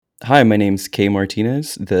Hi, my name's Kay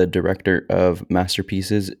Martinez, the director of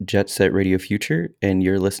Masterpieces Jet Set Radio Future, and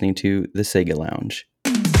you're listening to the Sega Lounge.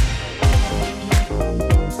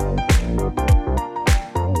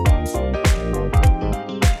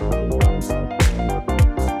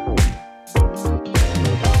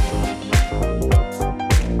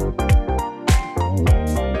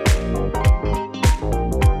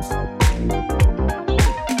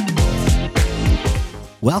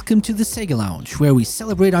 Welcome to the Sega Lounge, where we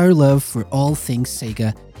celebrate our love for all things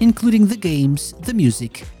Sega, including the games, the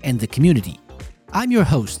music, and the community. I'm your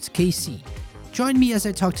host, KC. Join me as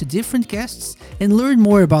I talk to different guests and learn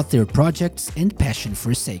more about their projects and passion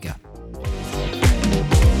for Sega.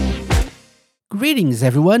 Greetings,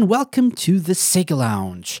 everyone. Welcome to the Sega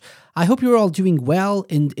Lounge. I hope you're all doing well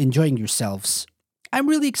and enjoying yourselves. I'm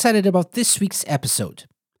really excited about this week's episode.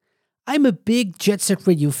 I'm a big Jet Set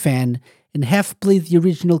Radio fan and have played the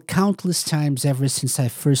original countless times ever since I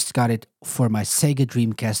first got it for my Sega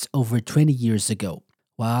Dreamcast over 20 years ago.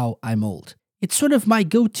 Wow, I'm old. It's one of my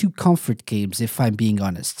go-to comfort games, if I'm being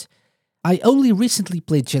honest. I only recently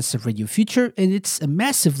played Jet Set Radio Future, and it's a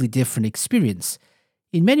massively different experience.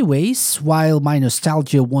 In many ways, while my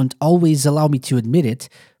nostalgia won't always allow me to admit it,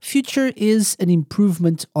 Future is an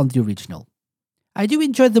improvement on the original. I do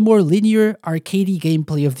enjoy the more linear, arcadey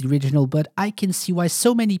gameplay of the original, but I can see why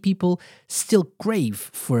so many people still crave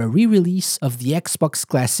for a re-release of the Xbox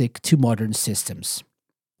Classic to modern systems.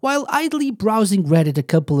 While idly browsing Reddit a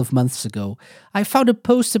couple of months ago, I found a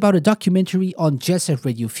post about a documentary on Jet Set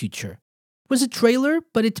Radio Future. It was a trailer,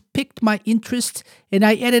 but it piqued my interest, and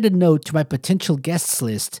I added a note to my potential guests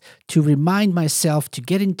list to remind myself to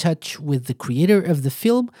get in touch with the creator of the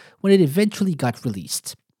film when it eventually got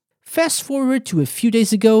released. Fast forward to a few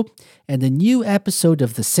days ago, and a new episode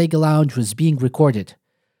of the Sega Lounge was being recorded.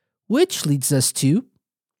 Which leads us to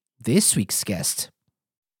this week's guest.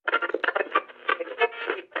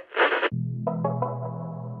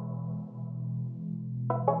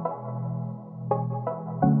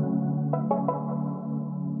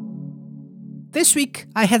 This week,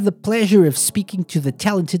 I had the pleasure of speaking to the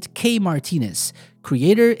talented Kay Martinez,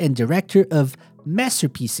 creator and director of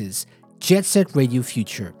Masterpieces Jet Set Radio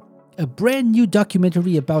Future, a brand new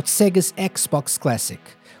documentary about Sega's Xbox Classic,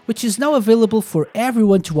 which is now available for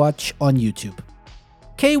everyone to watch on YouTube.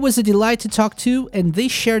 Kay was a delight to talk to, and they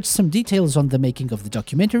shared some details on the making of the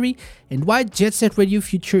documentary and why Jet Set Radio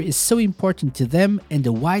Future is so important to them and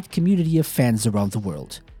a wide community of fans around the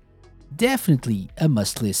world. Definitely a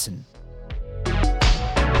must listen.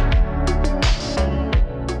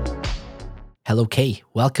 Hello, Kay.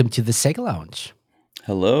 Welcome to the Sega Lounge.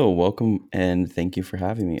 Hello, welcome, and thank you for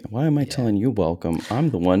having me. Why am I telling you welcome? I'm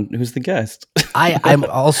the one who's the guest. I'm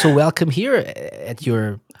also welcome here at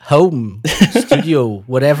your home studio,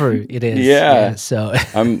 whatever it is. Yeah. So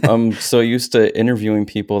I'm so used to interviewing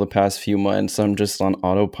people the past few months. I'm just on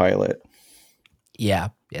autopilot. yeah,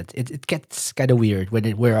 it gets kind of weird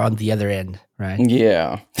when we're on the other end, right?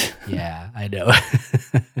 Yeah. Yeah, I know.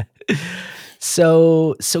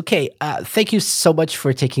 So Kay, thank you so much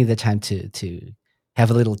for taking the time to have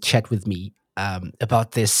a little chat with me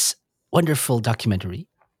about this wonderful documentary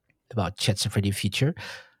about Jet Set Radio Future.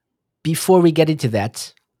 Before we get into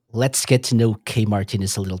that, let's get to know Kay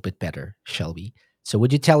Martinez a little bit better, shall we? So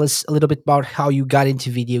would you tell us a little bit about how you got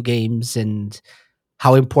into video games and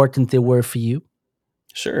how important they were for you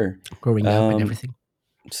Sure. growing up and everything?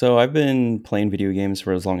 So I've been playing video games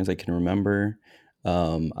for as long as I can remember.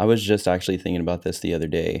 I was just actually thinking about this the other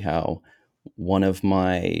day, how one of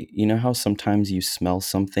my, you know how sometimes you smell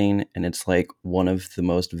something and it's like one of the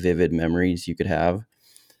most vivid memories you could have?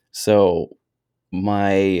 So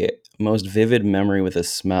my most vivid memory with a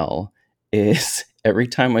smell is every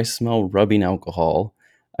time I smell rubbing alcohol,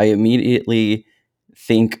 I immediately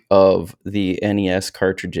think of the NES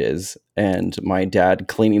cartridges and my dad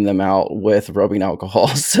cleaning them out with rubbing alcohol.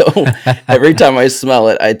 So every time I smell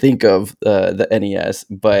it, I think of the NES.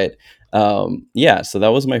 But yeah, so that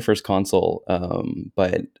was my first console.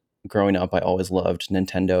 But growing up, I always loved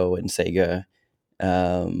Nintendo and Sega.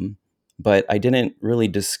 But I didn't really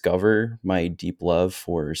discover my deep love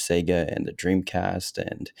for Sega and the Dreamcast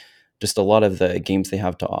and just a lot of the games they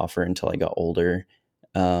have to offer until I got older.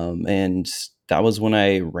 And that was when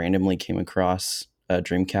I randomly came across a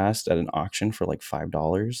Dreamcast at an auction for like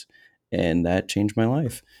 $5, and that changed my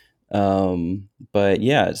life. But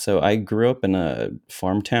yeah, so I grew up in a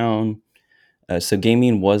farm town. So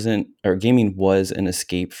gaming was an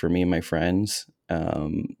escape for me and my friends.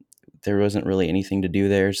 There wasn't really anything to do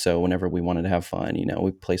there, so whenever we wanted to have fun,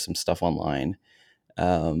 we play some stuff online.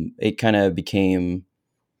 It kind of became,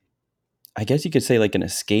 I guess you could say, like an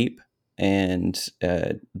escape, and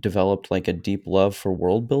developed like a deep love for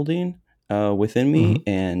world building within me, Mhm.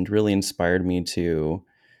 and really inspired me to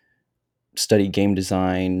study game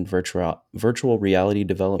design, virtual reality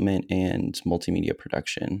development, and multimedia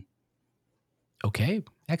production. Okay,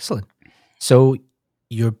 excellent. So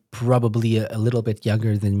you're probably a little bit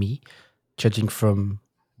younger than me, judging from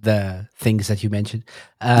the things that you mentioned.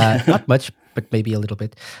 Not much, but maybe a little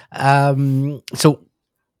bit. So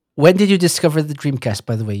when did you discover the Dreamcast?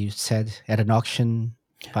 By the way, you said at an auction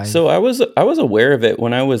So five. I was aware of it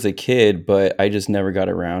when I was a kid, but I just never got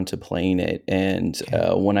around to playing it. And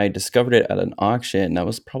Okay. when I discovered it at an auction, that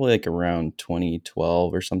was probably like around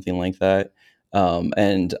 2012 or something like that.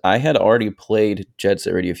 And I had already played Jet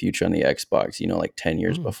Set Radio Future on the Xbox, like 10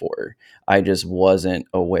 years Mm, before. I just wasn't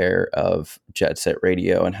aware of Jet Set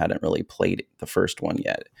Radio and hadn't really played the first one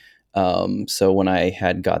yet. So when I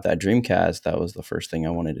had got that Dreamcast, that was the first thing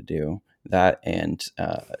I wanted to do. That and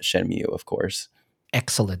Shenmue, of course.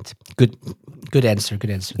 excellent. Good answer.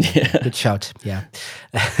 Good answer there. Yeah. Yeah. Good shout. Yeah.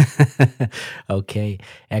 Okay.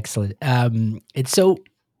 Excellent. And so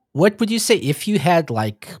what would you say if you had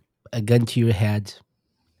like a gun to your head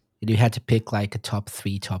and you had to pick like a top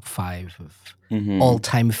three, top five of all Hmm.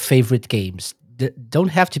 time favorite games? Don't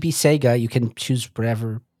have to be Sega. You can choose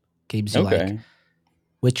whatever games you like. Okay.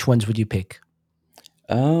 Which ones would you pick?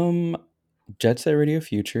 Um, Jet Set Radio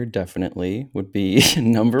Future definitely would be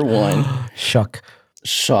number one. Shock.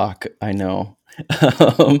 Shock, I know.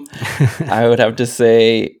 Um, I would have to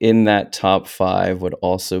say in that top five would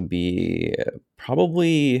also be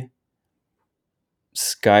probably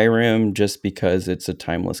Skyrim, just because it's a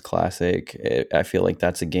timeless classic. I feel like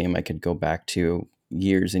that's a game I could go back to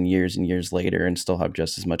years and years and years later and still have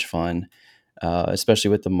just as much fun. Especially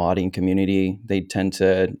with the modding community, they tend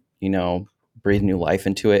to, breathe new life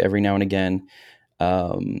into it every now and again.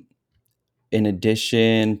 Um, in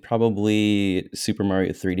addition, probably Super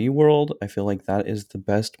Mario 3D World. I feel like that is the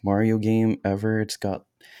best Mario game ever. It's got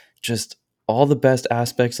just all the best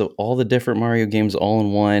aspects of all the different Mario games all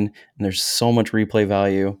in one, and there's so much replay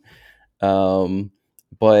value. Um,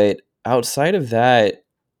 but outside of that,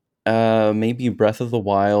 maybe Breath of the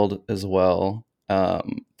Wild as well.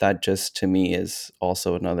 That just to me is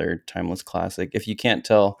also another timeless classic. If you can't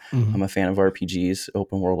tell, I'm Mhm. a fan of RPGs,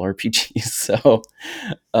 open world RPGs. So,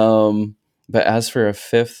 um, but as for a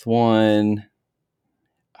fifth one,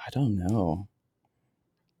 I don't know.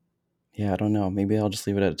 Yeah, I don't know. Maybe I'll just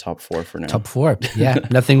leave it at a top four for now. Top four. Yeah.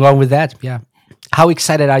 Nothing wrong with that. Yeah. How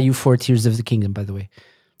excited are you for Tears of the Kingdom, by the way?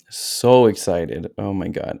 So excited. Oh my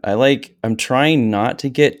god. I'm trying not to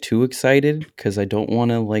get too excited cuz I don't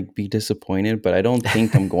want to like be disappointed, but I don't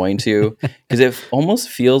think I'm going to, cuz it almost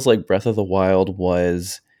feels like Breath of the Wild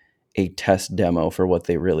was a test demo for what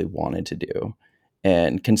they really wanted to do.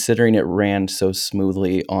 And considering it ran so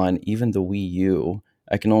smoothly on even the Wii U,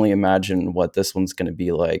 I can only imagine what this one's going to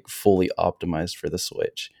be like fully optimized for the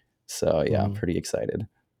Switch. So, yeah, I'm Mhm. pretty excited.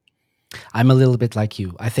 I'm a little bit like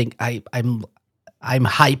you. I think I'm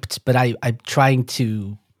hyped, but I'm trying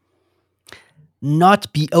to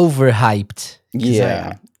not be overhyped because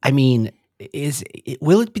Yeah. I mean,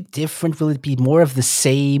 will it be different? Will it be more of the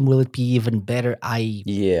same? Will it be even better? I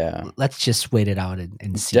Yeah. Let's just wait it out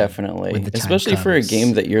and see when Definitely, the time especially for a game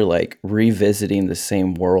comes. that you're like revisiting the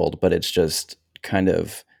same world, but it's just kind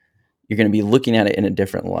of you're going to be looking at it in a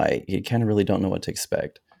different light. You kind of really don't know what to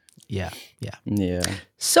expect. Yeah, yeah. Yeah.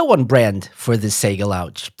 So on brand for the Sega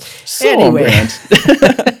Lounge. So on Anyway, brand.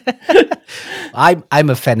 I'm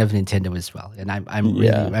a fan of Nintendo as well, and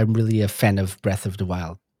Yeah. I'm really a fan of Breath of the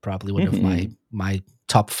Wild. Probably one of Mhm. my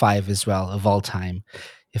top five as well of all time,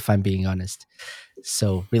 if I'm being honest.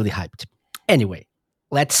 So really hyped. Anyway,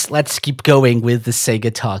 let's keep going with the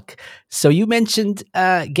Sega talk. So you mentioned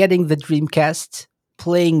getting the Dreamcast,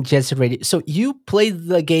 playing Jet Set Radio. So you played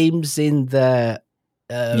the games in the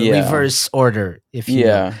Yeah. reverse order, if you will.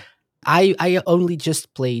 Yeah. I only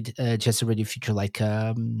just played Jet Set Radio Future like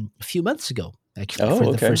a few months ago, actually, for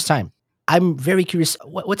Oh, the okay. first time. I'm very curious.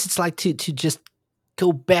 What's it like to just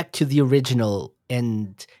go back to the original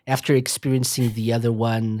and after experiencing the other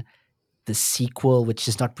one, the sequel, which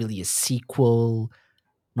is not really a sequel,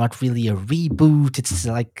 not really a reboot. It's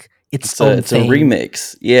like its own It's a thing.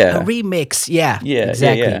 remix. A Yeah. remix. Yeah, Yeah, yeah,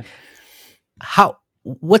 exactly. yeah.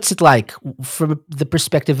 What's it like from the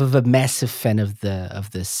perspective of a massive fan of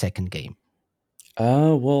the second game?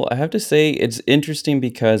 Well, I have to say it's interesting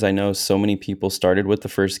because I know so many people started with the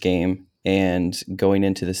first game, and going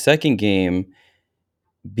into the second game,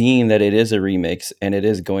 being that it is a remix and it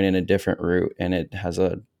is going in a different route and it has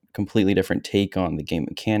a completely different take on the game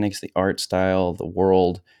mechanics, the art style, the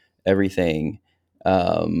world, everything.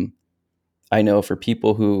 Um, I know for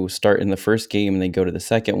people who start in the first game and they go to the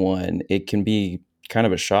second one, it can be kind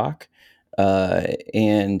of a shock.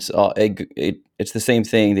 And it's the same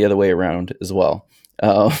thing the other way around as well.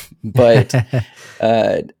 But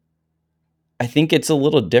uh, I think it's a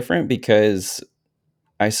little different because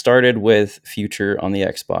I started with Future on the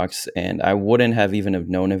Xbox, and I wouldn't have even have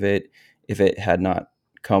known of it if it had not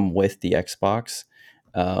come with the Xbox.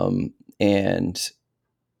 And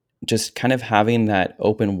just kind of having that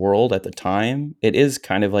open world at the time, it is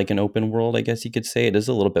kind of like an open world, I guess you could say. It is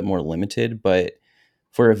a little bit more limited, but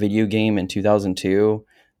for a video game in 2002,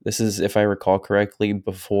 this is, if I recall correctly,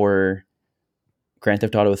 before Grand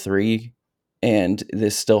Theft Auto 3, and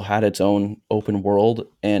this still had its own open world.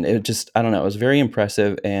 And it just, I don't know, it was very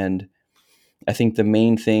impressive. And I think the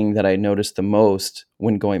main thing that I noticed the most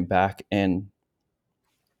when going back and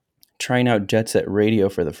trying out Jet Set Radio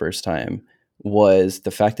for the first time was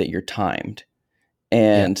the fact that you're timed.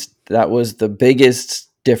 Yeah, And that was the biggest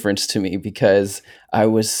difference to me because I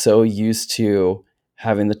was so used to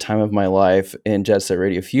having the time of my life in Jet Set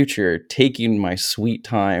Radio Future, taking my sweet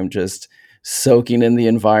time, just soaking in the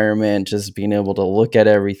environment, just being able to look at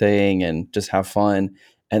everything and just have fun.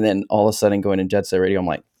 And then all of a sudden going to Jet Set Radio, I'm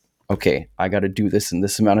like, okay, I got to do this in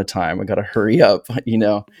this amount of time. I got to hurry up.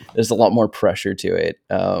 There's a lot more pressure to it.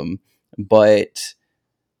 But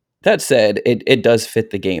that said, it does fit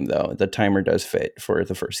the game though. The timer does fit for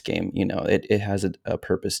the first game. It has a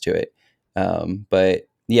purpose to it. But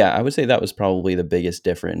yeah, I would say that was probably the biggest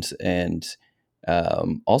difference. And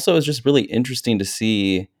also, it's just really interesting to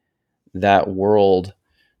see that world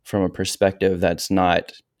from a perspective that's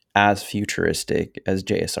not as futuristic as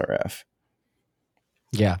JSRF.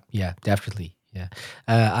 yeah, definitely. Yeah,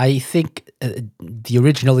 I think the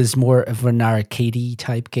original is more of an arcadey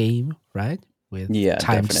type game, right? With Yeah,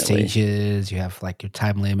 timed definitely. stages, you have like your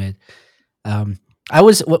time limit. Um, I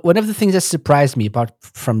was one of the things that surprised me about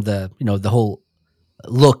from the the whole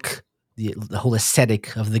look, the whole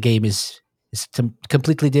aesthetic of the game is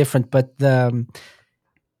completely different. But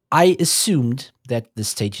I assumed that the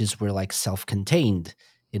stages were like self-contained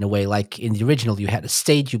in a way. Like in the original, you had a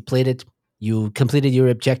stage, you played it, you completed your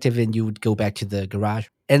objective, and you would go back to the garage.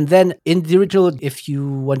 And then in the original, if you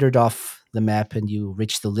wandered off the map and you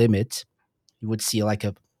reached the limit, you would see like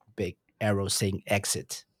a big arrow saying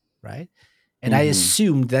exit, right? And I Mm-hmm.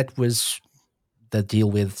 assumed that was the deal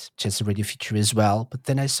with Chess Radio Future as well. But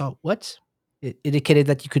then I saw what it indicated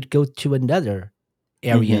that you could go to another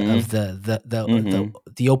area of Mm-hmm. the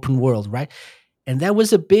Mm-hmm. the open world, right? And that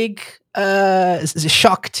was a big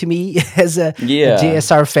shock to me as a Yeah.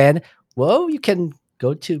 JSR fan. Whoa, you can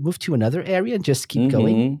move to another area and just keep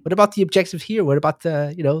going. Mm-hmm. What about the objective here? What about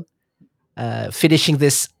the finishing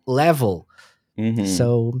this level? Mm-hmm.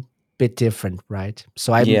 So bit different, right?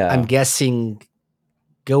 So I'm Yeah. guessing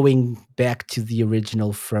going back to the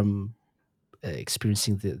original from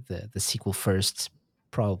experiencing the sequel first,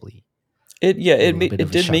 probably Yeah, be a little bit it of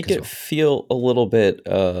a did shock make as it well. feel a little bit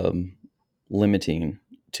limiting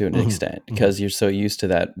to an Hmm. extent Hmm. because you're so used to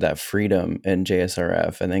that freedom in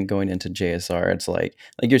JSRF, and then going into JSR, it's like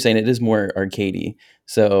you're saying, it is more arcadey.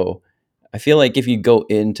 So I feel like if you go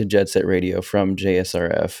into Jet Set Radio from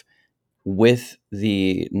JSRF with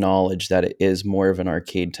the knowledge that it is more of an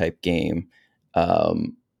arcade type game,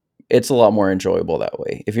 um, it's a lot more enjoyable that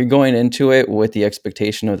way. If you're going into it with the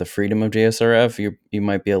expectation of the freedom of JSRF, you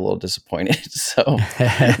might be a little disappointed. So,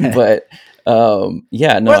 but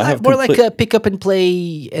yeah, no, I have More like complete. a pick up and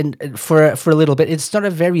play, and for a little bit. It's not a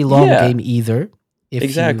very long Yeah, game either, if you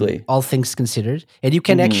exactly. all things considered, and you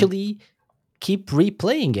can Hmm. actually keep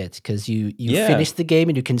replaying it because you Yeah, finish the game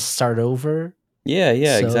and you can start over. yeah,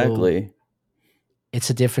 So exactly. it's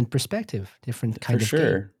a different perspective, different For kind of game.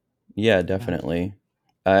 sure. Yeah, Right. definitely.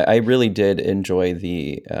 I really did enjoy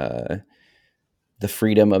the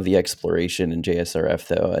freedom of the exploration in JSRF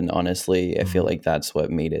though, and honestly, I feel Mhm. like that's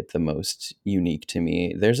what made it the most unique to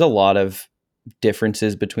me. There's a lot of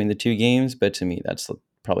differences between the two games, but to me, that's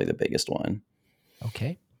probably the biggest one.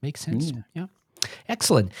 Okay, makes sense. Yeah. Yeah.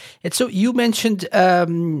 Excellent. And so you mentioned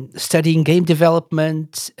studying game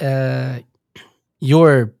development.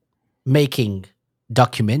 You're making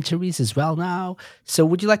documentaries as well now. So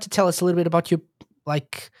would you like to tell us a little bit about your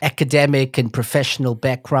like academic and professional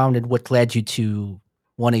background and what led you to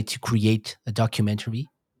wanting to create a documentary,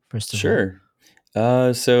 first of all? Sure.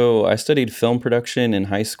 So I studied film production in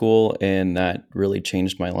high school, and that really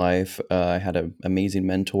changed my life. I had an amazing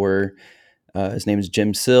mentor. His name is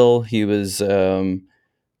Jim Sill. He was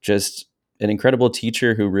just an incredible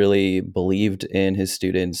teacher who really believed in his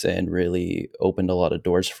students and really opened a lot of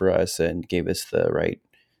doors for us and gave us the right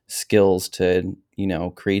skills to,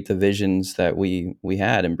 create the visions that we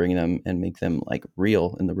had and bring them and make them like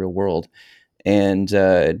real in the real world. And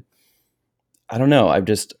I don't know.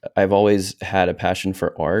 I've always had a passion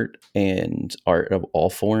for art and art of all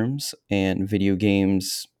forms, and video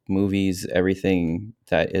games, movies, everything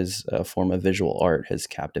that is a form of visual art has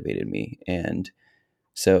captivated me. And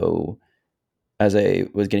so as I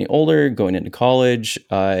was getting older, going into college,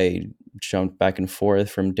 I jumped back and forth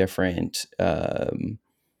from different,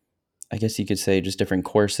 I guess you could say, just different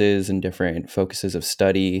courses and different focuses of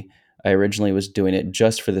study. I originally was doing it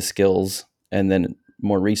just for the skills. And then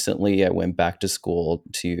more recently, I went back to school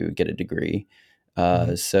to get a degree.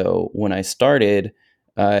 Mhm. So when I started,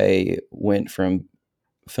 I went from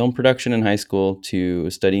film production in high school to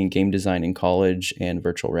studying game design in college and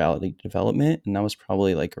virtual reality development. And that was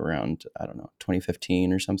probably like around, I don't know,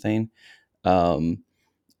 2015 or something. Um,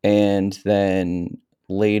 and then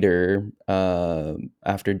later,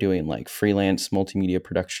 after doing like freelance multimedia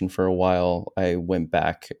production for a while, I went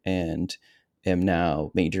back and am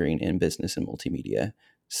now majoring in business and multimedia.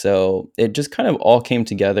 So it just kind of all came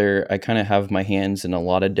together. I kind of have my hands in a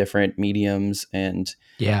lot of different mediums, and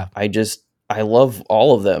Yeah. I love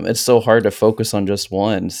all of them. It's so hard to focus on just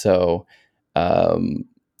one. So um,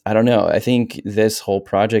 I don't know. I think this whole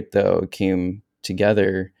project though came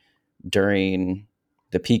together during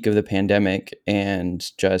the peak of the pandemic and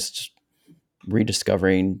just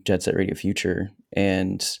rediscovering Jet Set Radio Future.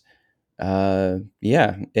 And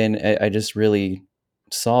yeah, and I just really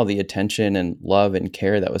saw the attention and love and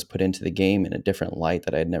care that was put into the game in a different light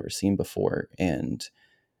that I had never seen before. And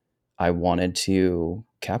I wanted to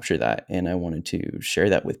capture that and I wanted to share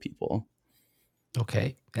that with people.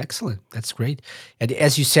 Okay. Excellent. That's great. And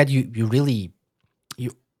as you said, you really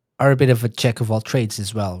you are a bit of a jack of all trades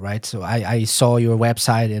as well, right? So I saw your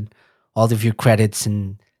website and all of your credits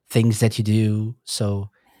and things that you do. So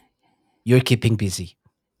you're keeping busy.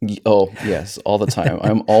 Oh, yes, all the time.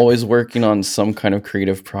 I'm always working on some kind of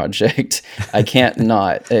creative project. I can't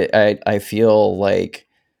not. I feel like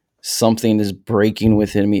something is breaking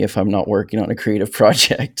within me if I'm not working on a creative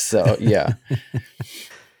project. So, yeah.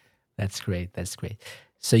 That's great. That's great.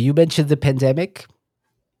 So you mentioned the pandemic.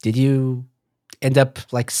 Did you end up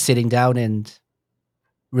like sitting down and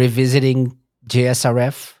revisiting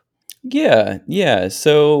JSRF? Yeah, yeah.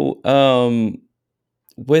 So,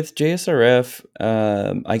 with JSRF,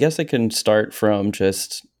 I guess I can start from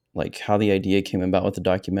just like how the idea came about with the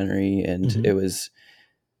documentary. And Hmm. it was,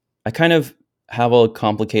 I kind of have a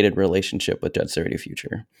complicated relationship with Jet Set Radio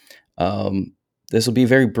Future. Um, this will be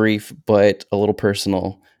very brief, but a little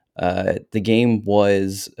personal. The game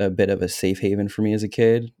was a bit of a safe haven for me as a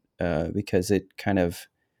kid because it kind of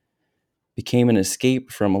became an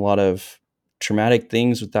escape from a lot of traumatic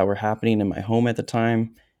things that were happening in my home at the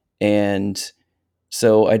time. And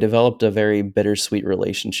so I developed a very bittersweet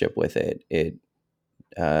relationship with it.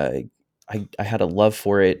 Uh, I had a love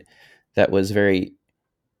for it that was very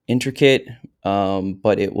intricate,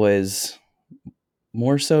 but it was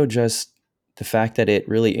more so just the fact that it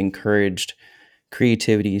really encouraged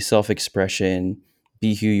creativity, self expression,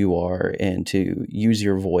 be who you are, and to use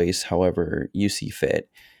your voice however you see fit.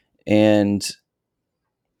 And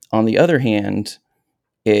on the other hand,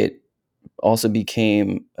 it also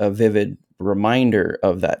became a vivid reminder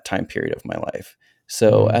of that time period of my life.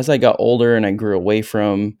 So Hmm. as I got older and I grew away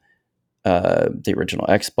from the original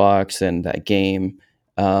Xbox and that game,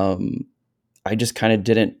 um, I just kind of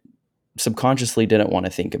didn't subconsciously didn't want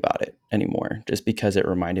to think about it anymore, just because it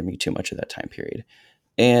reminded me too much of that time period.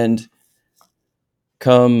 And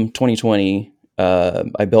come 2020,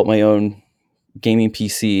 I built my own gaming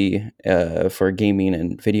PC for gaming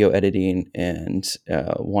and video editing, and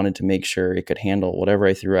wanted to make sure it could handle whatever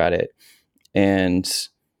I threw at it. And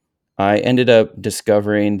I ended up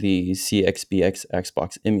discovering the CXBX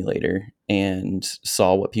Xbox emulator and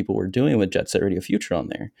saw what people were doing with Jet Set Radio Future on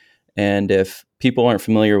there. And if people aren't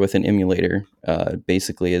familiar with an emulator,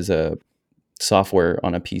 basically is a software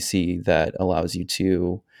on a PC that allows you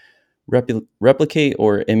to replicate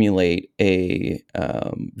or emulate a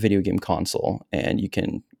video game console, and you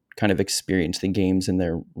can kind of experience the games in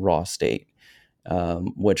their raw state,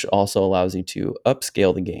 which also allows you to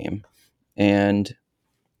upscale the game. And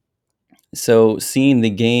so seeing the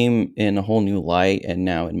game in a whole new light and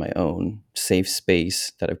now in my own safe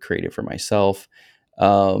space that I've created for myself,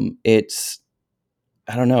 it's,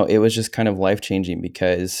 I don't know, it was just kind of life changing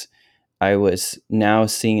because I was now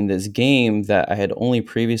seeing this game that I had only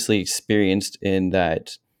previously experienced in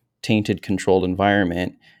that tainted, controlled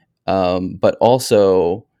environment, but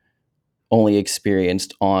also only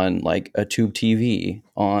experienced on like a tube TV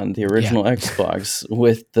on the Yeah. original Xbox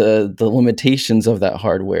with the limitations of that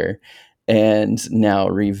hardware, and now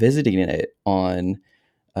revisiting it on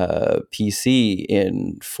PC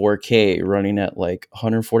in 4K running at like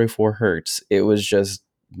 144 hertz. It was just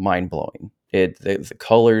mind blowing. The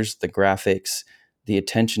colors, the graphics, the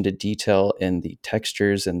attention to detail, and the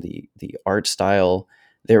textures and the art style.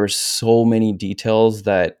 There were so many details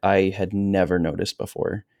that I had never noticed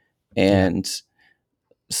before, Yeah. and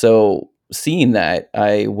so seeing that,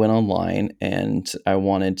 I went online and I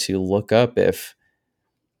wanted to look up if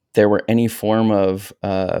there were any form of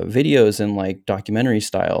videos in like documentary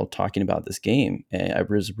style talking about this game. And I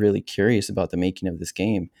was really curious about the making of this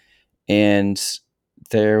game. And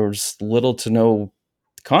there's little to no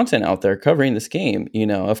content out there covering this game. You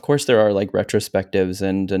know, of course, there are like retrospectives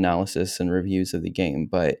and analysis and reviews of the game.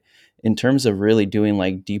 But in terms of really doing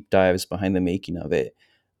like deep dives behind the making of it,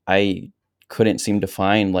 I couldn't seem to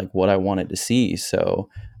find like what I wanted to see. So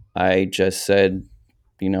I just said,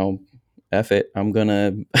 you know, F it, I'm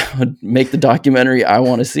gonna make the documentary I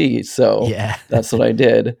want to see. So Yeah. that's what I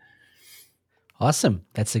did. Awesome.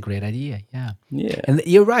 That's a great idea. Yeah. Yeah. And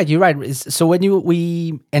you're right. You're right. So when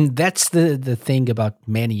we and that's the thing about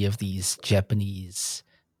many of these Japanese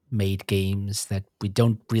made games, that we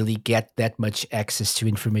don't really get that much access to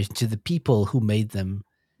information to the people who made them.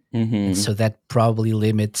 And Hmm. so that probably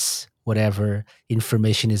limits whatever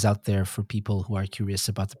information is out there for people who are curious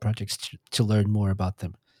about the projects to learn more about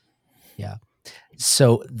them. Yeah.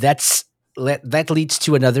 So that leads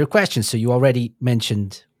to another question. So you already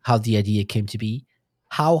mentioned how the idea came to be.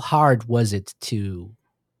 How hard was it to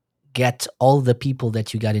get all the people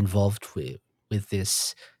that you got involved with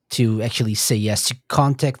this to actually say yes, to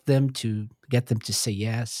contact them, to get them to say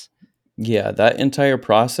yes? Yeah, that entire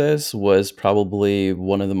process was probably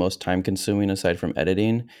one of the most time consuming aside from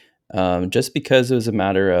editing, just because it was a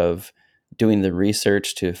matter of doing the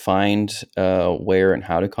research to find where and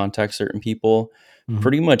how to contact certain people. Hmm.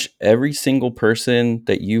 Pretty much every single person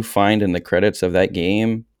that you find in the credits of that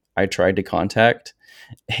game, I tried to contact.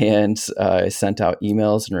 And I sent out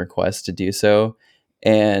emails and requests to do so.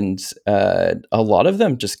 And a lot of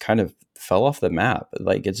them just kind of fell off the map.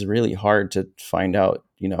 Like it's really hard to find out,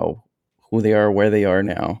 you know, who they are, where they are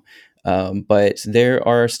now. But there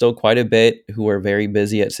are still quite a bit who are very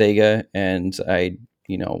busy at Sega, and I,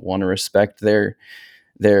 you know, want to respect their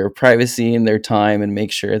privacy and their time and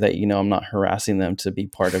make sure that, you know, I'm not harassing them to be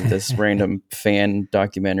part of this random fan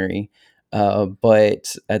documentary.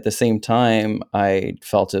 But at the same time, I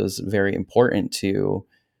felt it was very important to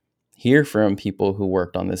hear from people who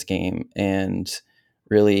worked on this game and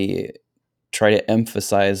really try to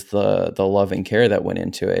emphasize the love and care that went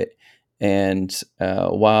into it. And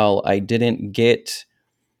while I didn't get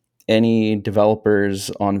any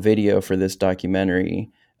developers on video for this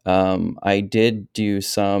documentary, I did do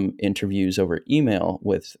some interviews over email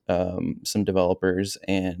with some developers,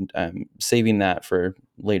 and I'm saving that for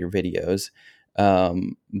later videos.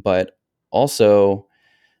 But also,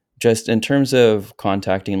 just in terms of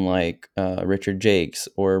contacting like Richard Jakes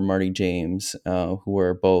or Marty James, who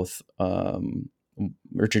are both.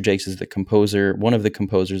 Richard Jakes is the composer, one of the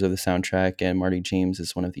composers of the soundtrack, and Marty James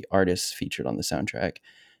is one of the artists featured on the soundtrack,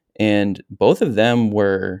 and both of them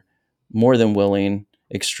were more than willing,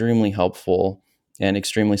 extremely helpful, and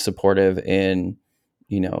extremely supportive in,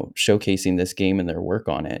 you know, showcasing this game and their work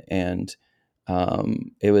on it. And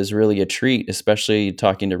it was really a treat, especially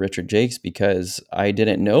talking to Richard Jakes, because I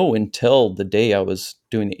didn't know until the day I was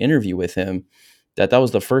doing the interview with him that that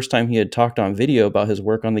was the first time he had talked on video about his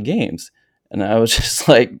work on the games. And I was just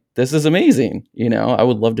like, this is amazing. You know, I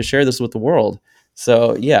would love to share this with the world.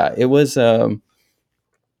 So yeah, it was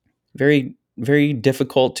very, very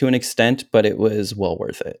difficult to an extent, but it was well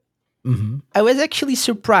worth it. I was actually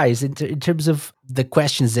surprised in terms of the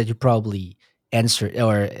questions that you probably answered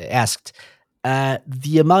or asked.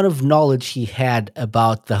 The amount of knowledge he had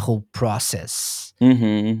about the whole process,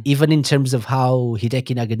 Hmm. even in terms of how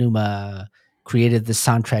Hideki Naganuma created the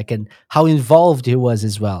soundtrack and how involved he was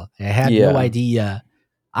as well. I had no Yeah. idea.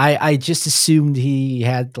 I just assumed he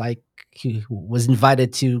had like he was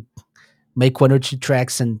invited to make one or two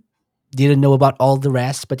tracks and didn't know about all the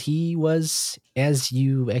rest, but he was, as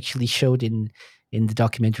you actually showed in the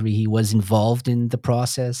documentary, he was involved in the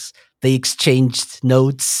process. They exchanged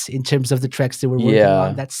notes in terms of the tracks they were working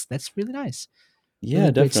on. Yeah. That's really nice. Yeah,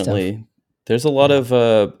 Really great stuff. definitely. There's a lot Yeah.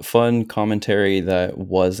 of fun commentary that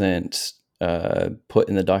wasn't put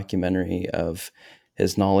in the documentary of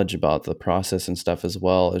his knowledge about the process and stuff as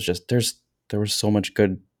well. It's just there was so much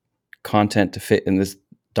good content to fit in this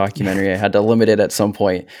documentary. I had to limit it at some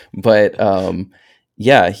point, but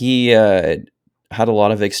yeah, he had a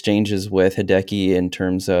lot of exchanges with Hideki in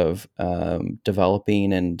terms of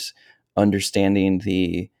developing and understanding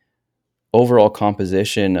the overall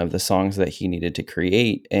composition of the songs that he needed to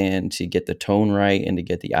create and to get the tone right and to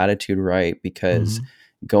get the attitude right, because Mhm.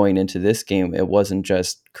 going into this game it wasn't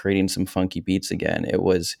just creating some funky beats again, it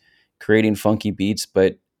was creating funky beats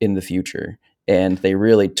but in the future, and they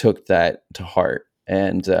really took that to heart.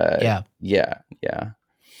 And Yeah. yeah, yeah.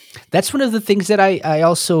 That's one of the things that I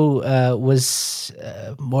also was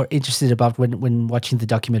more interested about when watching the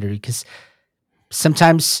documentary, because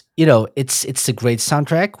sometimes, it's a great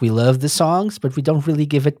soundtrack. We love the songs, but we don't really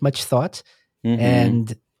give it much thought. Hmm.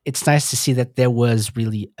 And it's nice to see that there was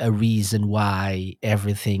really a reason why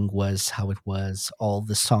everything was how it was. All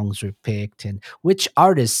the songs were picked, and which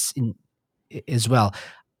artists as well.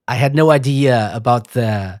 I had no idea about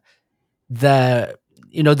the the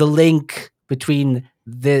link between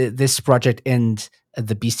this project and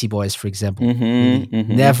the Beastie Boys, for example. Hmm. Really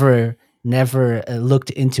Hmm. never looked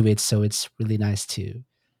into it, so it's really nice to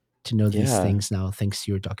know these Yeah. things now thanks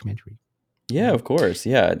to your documentary. Yeah, Yeah. of course.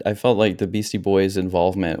 Yeah, I felt like the Beastie Boys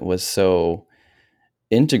involvement was so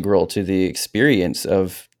integral to the experience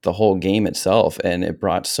of the whole game itself, and it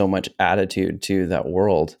brought so much attitude to that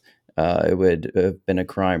world. It would have been a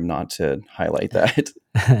crime not to highlight that.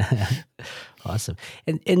 Awesome.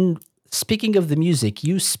 And speaking of the music,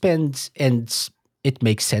 you spend, and it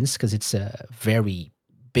makes sense because it's a very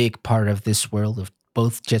big part of this world of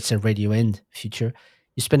both Jet Set Radio and Future.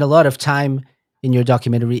 You spend a lot of time in your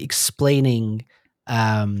documentary explaining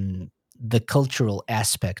the cultural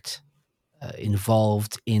aspect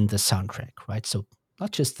involved in the soundtrack, right? So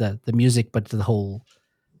not just the music, but the whole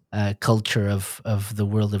culture of the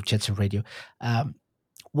world of Jet Set Radio. Um,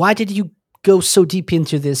 why did you go so deep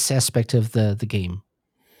into this aspect of the game?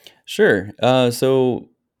 Sure. So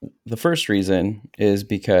the first reason is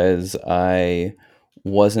because I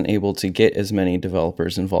wasn't able to get as many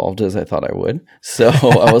developers involved as I thought I would. So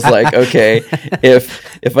I was like, okay,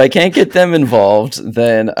 if I can't get them involved,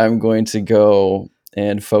 then I'm going to go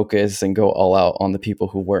and focus and go all out on the people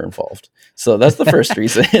who were involved. So that's the first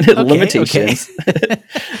reason. Okay, okay. Limitations.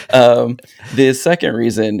 um, the second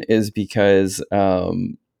reason is because the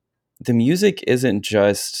music isn't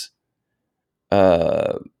just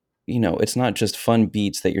uh, it's not just fun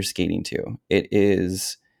beats that you're skating to. It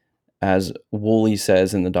is, as Wooly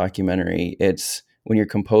says in the documentary, it's when you're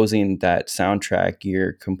composing that soundtrack,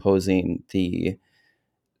 you're composing the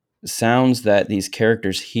sounds that these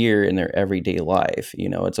characters hear in their everyday life.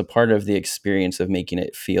 It's a part of the experience of making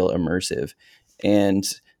it feel immersive. And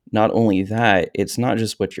not only that, it's not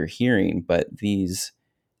just what you're hearing, but these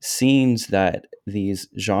scenes that these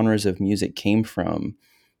genres of music came from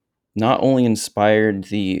not only inspired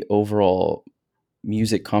the overall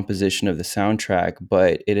music composition of the soundtrack,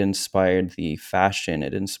 but it inspired the fashion,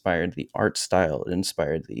 it inspired the art style, it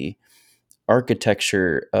inspired the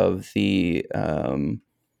architecture of the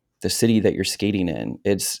city that you're skating in.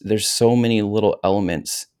 There's so many little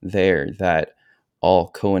elements there that all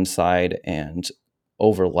coincide and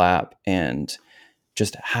overlap, and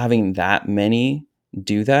just having that many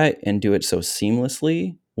do that and do it so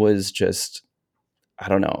seamlessly was just, I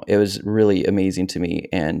don't know, it was really amazing to me.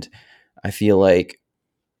 And I feel like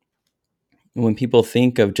when people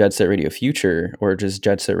think of Jet Set Radio Future or just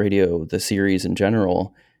Jet Set Radio, the series in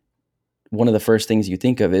general, one of the first things you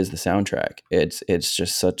think of is the soundtrack. It's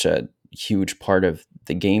just such a huge part of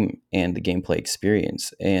the game and the gameplay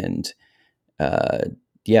experience. And uh,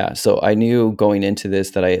 yeah, so I knew going into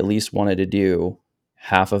this that I at least wanted to do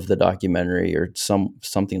half of the documentary or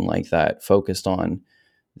something like that, focused on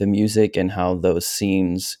the music and how those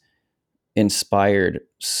scenes inspired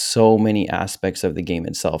so many aspects of the game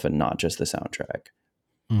itself and not just the soundtrack.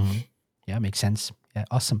 Mhm. Yeah, makes sense. Yeah,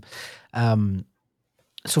 awesome. Um,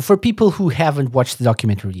 so for people who haven't watched the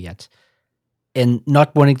documentary yet and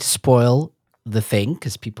not wanting to spoil the thing,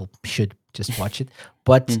 because people should just watch it,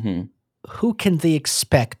 but Hmm. who can they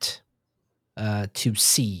expect to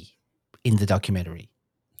see in the documentary?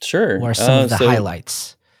 Sure. What are some of the So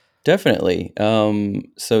highlights? definitely.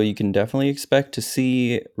 So you can definitely expect to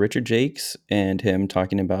see Richard Jakes and him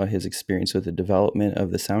talking about his experience with the development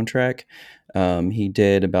of the soundtrack. He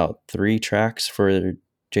did about 3 tracks for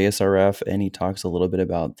JSRF, and he talks a little bit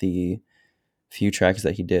about the few tracks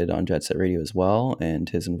that he did on Jet Set Radio as well, and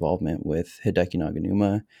his involvement with Hideki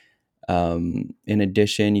Naganuma. In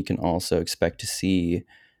addition, you can also expect to see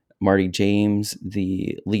Marty James,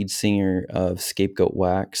 the lead singer of Scapegoat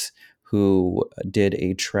Wax, who did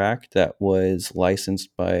a track that was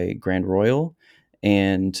licensed by Grand Royal,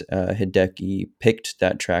 and Hideki picked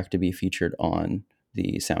that track to be featured on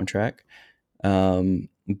the soundtrack.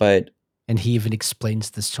 But And he even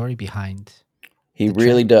explains the story behind he the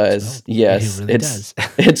really track as does. well. Yeah, he Yes, really does.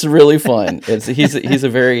 it's really fun. It's he's a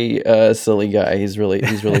very silly guy. He's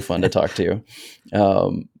really fun to talk to.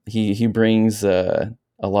 He brings a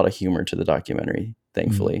lot of humor to the documentary, Mm,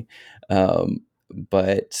 thankfully.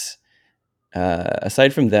 But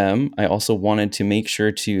aside from them, I also wanted to make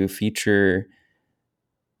sure to feature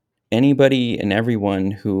anybody and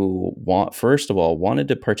everyone who first of all wanted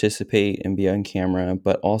to participate and be on camera,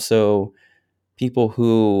 but also people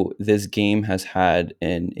who this game has had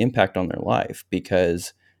an impact on their life,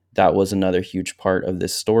 because that was another huge part of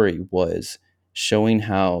this story, was showing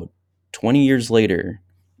how 20 years later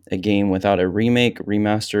a game without a remake,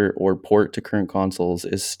 remaster, or port to current consoles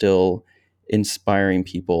is still inspiring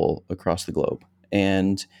people across the globe,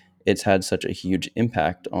 and it's had such a huge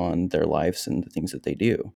impact on their lives and the things that they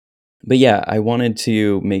do. But yeah, I wanted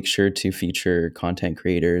to make sure to feature content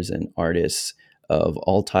creators and artists of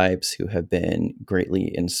all types who have been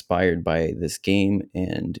greatly inspired by this game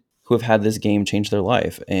and who have had this game change their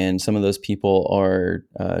life. And some of those people are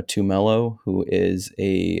Too Mellow, who is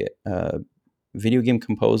a video game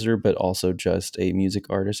composer, but also just a music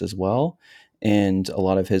artist as well. And a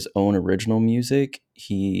lot of his own original music,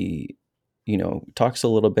 he, talks a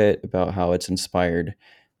little bit about how it's inspired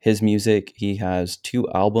his music. He has two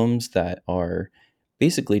albums that are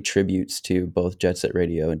basically tributes to both Jet Set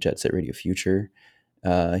Radio and Jet Set Radio Future.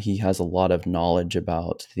 He has a lot of knowledge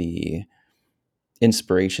about the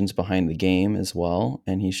inspirations behind the game as well,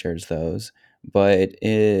 and he shares those. But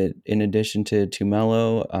in addition to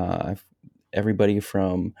Tumelo, everybody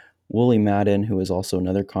from Wooly Madden, who is also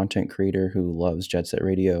another content creator who loves Jet Set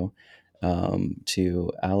Radio,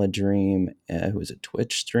 to Ala Dream, who is a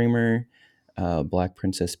Twitch streamer, Black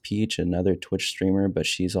Princess Peach, another Twitch streamer, but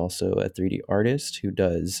she's also a 3D artist who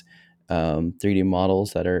does 3D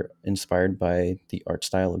models that are inspired by the art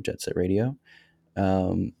style of Jet Set Radio.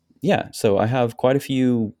 Yeah, so I have quite a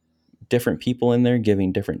few different people in there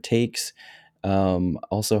giving different takes.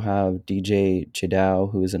 Also have DJ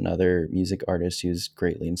Chidao, who is another music artist who's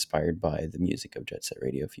greatly inspired by the music of Jet Set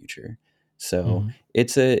Radio Future. So mhm.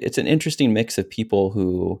 it's an interesting mix of people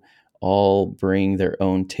who all bring their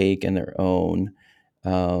own take and their own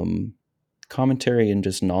um, commentary and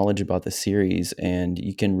just knowledge about the series, and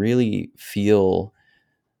you can really feel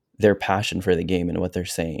their passion for the game and what they're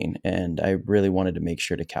saying. And I really wanted to make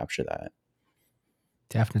sure to capture that.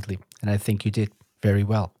 Definitely. And I think you did very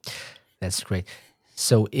well. That's great.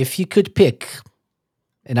 So if you could pick,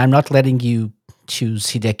 and I'm not letting you choose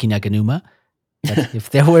Hideki Naganuma, but if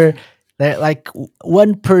there were like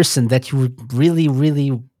one person that you would really,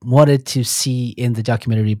 really wanted to see in the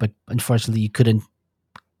documentary, but unfortunately you couldn't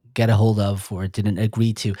get a hold of or didn't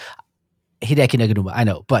agree to, Hideki Naganuma, I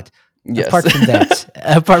know. But Yes. apart from that,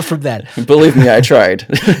 apart from that, Believe me, I tried.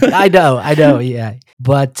 I know, yeah.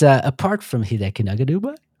 But apart from Hideki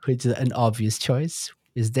Naganuma, which is an obvious choice,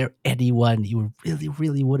 is there anyone you really,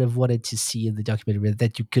 really would have wanted to see in the documentary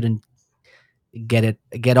that you couldn't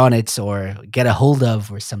get on it or get a hold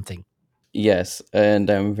of or something? Yes, and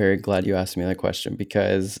I'm very glad you asked me that question,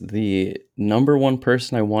 because the number one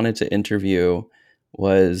person I wanted to interview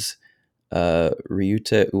was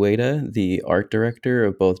Ryuta Ueda, the art director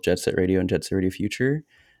of both Jet Set Radio and Jet Set Radio Future.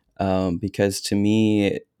 Because to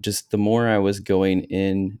me, just the more I was going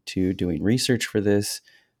into doing research for this,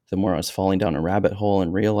 the more I was falling down a rabbit hole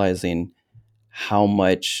and realizing how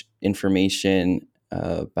much information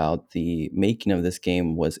about the making of this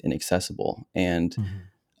game was inaccessible. And Mhm.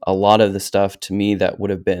 a lot of the stuff to me that would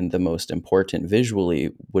have been the most important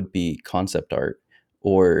visually would be concept art,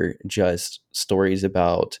 or just stories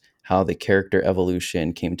about how the character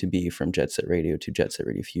evolution came to be from Jet Set Radio to Jet Set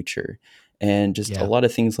Radio Future, and just a Yeah, lot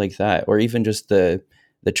of things like that, or even just the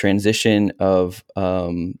transition of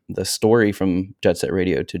the story from Jet Set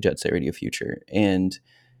Radio to Jet Set Radio Future. And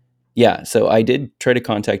yeah, so I did try to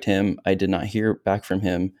contact him. I did not hear back from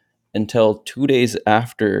him until 2 days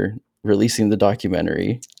after releasing the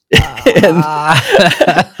documentary. And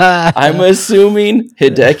I'm Ah. assuming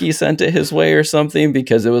Hideki sent it his way or something,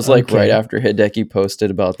 because it was like right Okay. after Hideki posted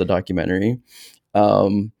about the documentary.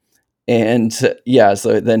 Um, and yeah,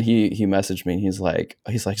 so then he messaged me. He's like,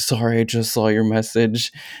 sorry, I just saw your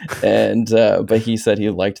message, and but he said he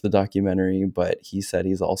liked the documentary, but he said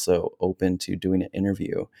he's also open to doing an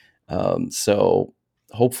interview. So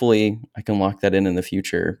hopefully I can lock that in the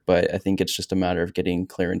future. But I think it's just a matter of getting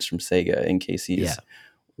clearance from Sega in case Yeah, he's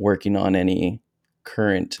working on any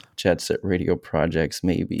current Jet Set Radio projects,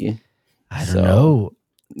 maybe. I don't So know.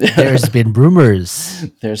 There's been rumors.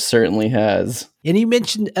 there certainly has. And you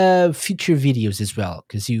mentioned future videos as well,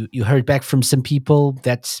 because you heard back from some people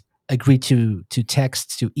that agreed to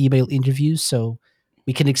text to email interviews, so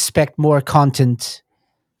we can expect more content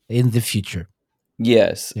in the future.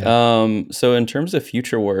 Yes. Yeah. So in terms of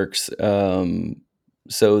future works,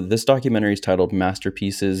 so this documentary is titled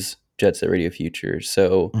Masterpieces Jet Set Radio Future.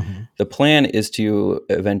 So Hmm. the plan is to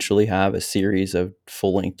eventually have a series of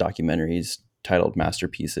full length documentaries titled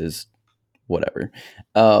Masterpieces, whatever.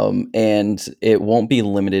 And it won't be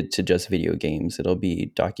limited to just video games. It'll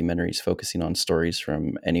be documentaries focusing on stories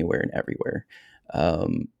from anywhere and everywhere.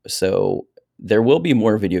 So there will be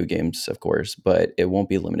more video games, of course, but it won't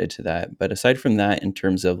be limited to that. But aside from that, in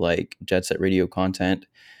terms of like Jet Set Radio content,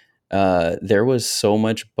 there was so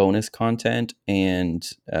much bonus content and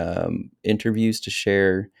interviews to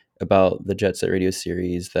share about the Jet Set Radio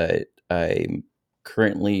series that I'm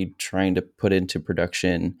currently trying to put into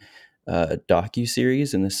production a docu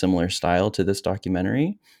series in a similar style to this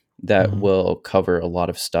documentary that Hmm. will cover a lot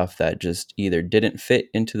of stuff that just either didn't fit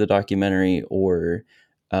into the documentary or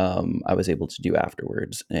I was able to do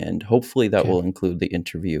afterwards. And hopefully that Okay. will include the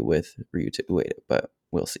interview with Ryuta Ueda, but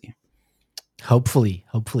we'll see.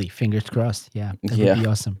 Hopefully, fingers crossed. Yeah, that would Yeah. be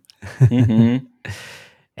awesome. Hmm.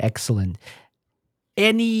 Excellent.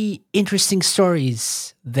 Any interesting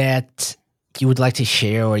stories that you would like to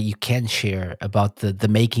share or you can share about the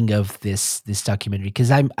making of this documentary?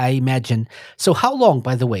 Because I imagine. So how long,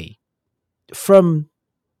 by the way, from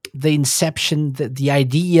the inception, the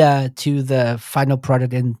idea to the final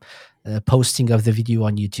product and posting of the video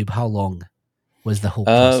on YouTube? How long was the whole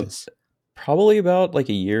Uh, process? Probably about like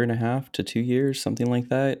a year and a half to 2 years, something like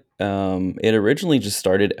that. It originally just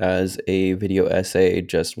started as a video essay,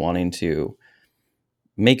 just wanting to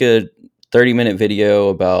make a 30-minute video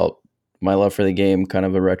about my love for the game, kind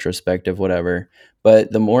of a retrospective, whatever.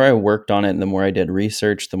 But the more I worked on it and the more I did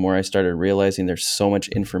research, the more I started realizing there's so much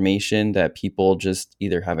information that people just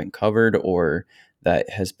either haven't covered or that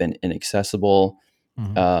has been inaccessible,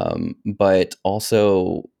 Hmm. but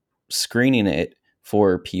also screening it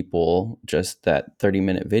for people, just that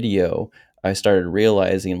 30-minute video, I started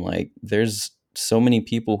realizing like there's so many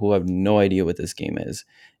people who have no idea what this game is.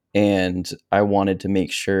 And I wanted to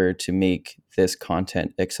make sure to make this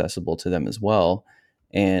content accessible to them as well.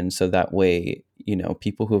 And so that way,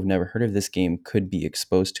 people who have never heard of this game could be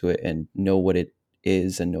exposed to it and know what it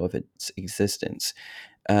is and know of its existence.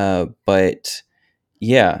 But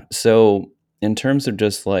yeah. So in terms of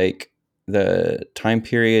just like the time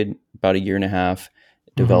period, about a year and a half,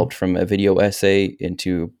 Hmm. developed from a video essay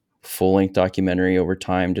into full length documentary over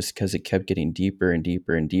time, just because it kept getting deeper and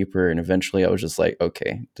deeper and deeper. And eventually I was just like,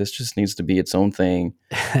 okay, this just needs to be its own thing,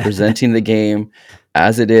 presenting the game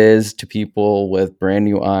as it is to people with brand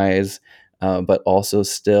new eyes, but also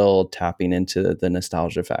still tapping into the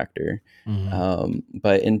nostalgia factor. Hmm.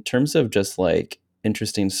 But in terms of just like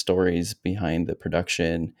interesting stories behind the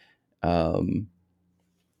production. Um,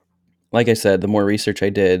 like I said, the more research I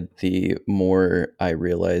did, the more I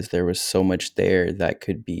realized there was so much there that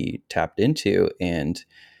could be tapped into. And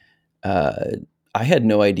uh, I had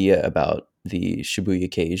no idea about the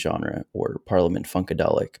Shibuya Kei genre or Parliament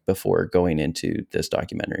Funkadelic before going into this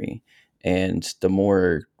documentary. And the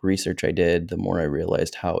more research I did, the more I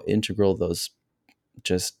realized how integral those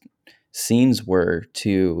just scenes were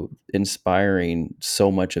to inspiring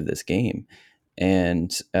so much of this game.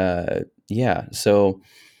 And yeah, so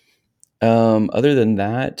other than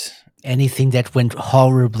that, Anything that went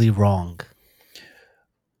horribly wrong?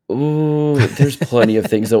 ooh, there's plenty of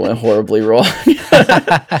things that went horribly wrong.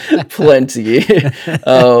 Plenty.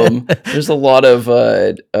 There's a lot of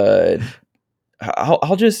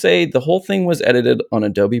I'll just say the whole thing was edited on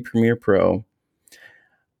Adobe Premiere Pro.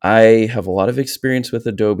 I have a lot of experience with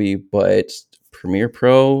Adobe, but Premiere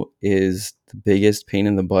Pro is the biggest pain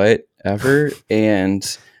in the butt ever,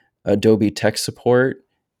 and Adobe tech support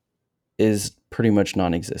is pretty much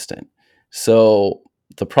non-existent. So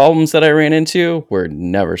the problems that I ran into were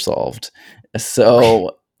never solved.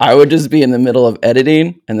 So I would just be in the middle of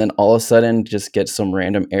editing and then all of a sudden just get some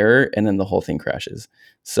random error and then the whole thing crashes.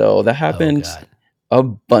 So that Oh happened God. a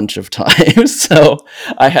bunch of times. So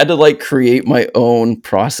I had to like create my own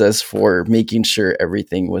process for making sure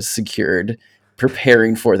everything was secured,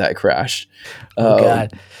 preparing for that crash. Oh Um,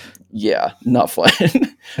 God. yeah, not fun.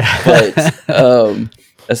 But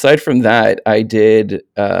aside from that, I did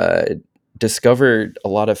discover a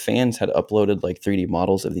lot of fans had uploaded like 3D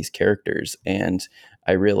models of these characters. And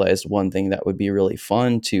I realized one thing that would be really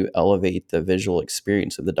fun to elevate the visual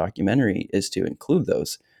experience of the documentary is to include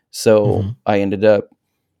those. So Hmm. I ended up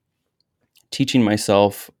teaching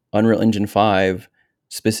myself Unreal Engine 5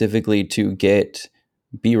 specifically to get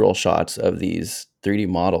B-roll shots of these 3D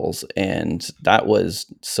models, and that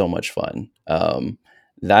was so much fun.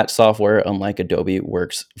 that software, unlike Adobe,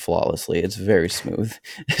 works flawlessly. It's very smooth.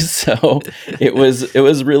 So it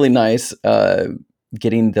was really nice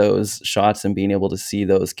getting those shots and being able to see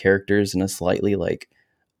those characters in a slightly like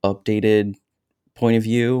updated point of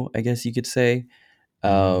view, I guess you could say.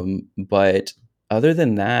 Mhm. But other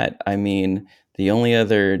than that, I mean, the only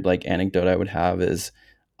other like anecdote I would have is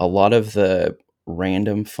a lot of the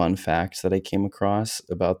random fun facts that I came across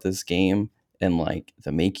about this game and like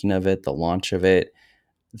the making of it, the launch of it.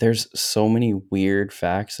 There's so many weird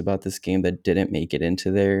facts about this game that didn't make it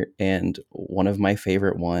into there. And one of my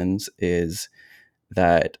favorite ones is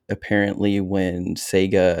that apparently when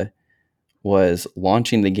Sega was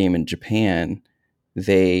launching the game in Japan,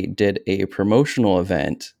 they did a promotional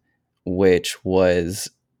event which was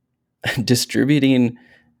distributing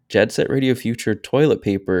Jet Set Radio Future toilet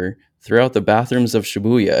paper throughout the bathrooms of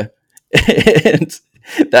Shibuya. And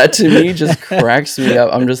that to me just cracks me up.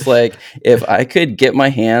 I'm just like, if I could get my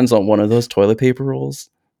hands on one of those toilet paper rolls,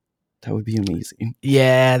 that would be amazing.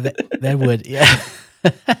 Yeah, that would. Yeah.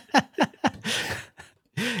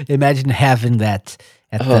 Imagine having that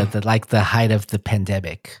at Oh, the height of the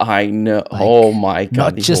pandemic. I know. Oh Like my God,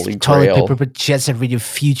 not the holy just toilet paper, grail. but just a really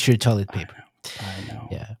future toilet I paper. know. I know.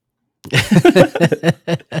 Yeah.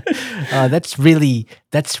 That's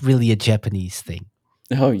really a Japanese thing.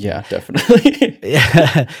 Oh Yeah. yeah, definitely.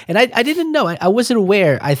 Yeah. And I didn't know. I wasn't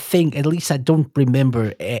aware. I think at least I don't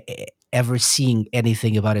remember ever seeing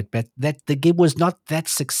anything about it. But that the game was not that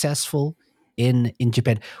successful in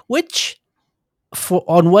Japan, which for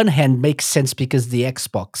on one hand makes sense because the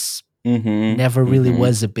Xbox Mhm. never really Mhm.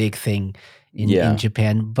 was a big thing in Yeah.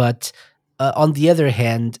 Japan. But on the other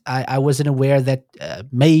hand, I wasn't aware that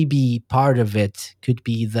maybe part of it could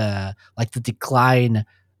be the decline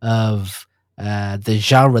of the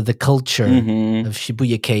genre, the culture of Mhm.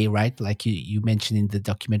 Shibuya Kei, right? Like you mentioned in the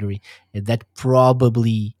documentary, that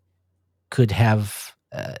probably could have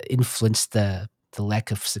influenced the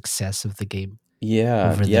lack of success of the game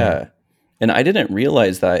Yeah, over there. yeah. And I didn't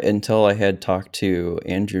realize that until I had talked to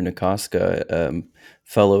Andrew Nikoska,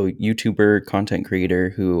 fellow YouTuber content creator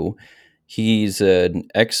who he's an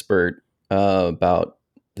expert about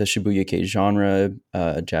the Shibuya Kei genre,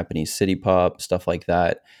 Japanese city pop, stuff like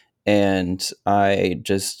that. And I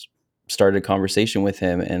just started a conversation with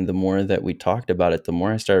him, and the more that we talked about it, the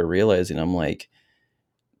more I started realizing I'm like,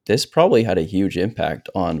 this probably had a huge impact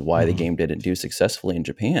on why the Mhm. game didn't do successfully in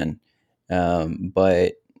Japan.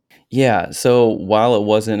 But yeah, so while it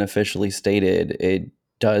wasn't officially stated, it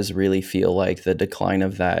does really feel like the decline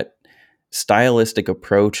of that stylistic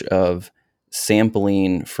approach of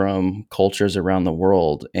sampling from cultures around the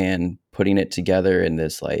world and putting it together in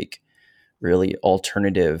this like really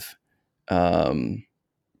alternative um,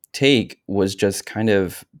 take was just kind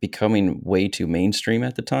of becoming way too mainstream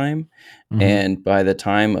at the time. Mhm. And by the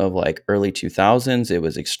time of like early 2000s, it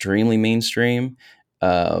was extremely mainstream,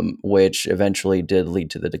 which eventually did lead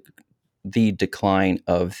to the decline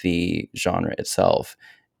of the genre itself.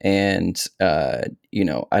 And,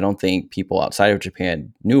 I don't think people outside of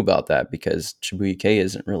Japan knew about that because Shibuya Kei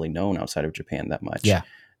isn't really known outside of Japan that much. Yeah.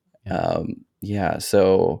 Yeah. Yeah,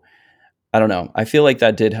 so I don't know. I feel like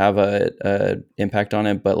that did have a impact on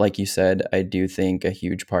it, but like you said, I do think a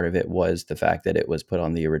huge part of it was the fact that it was put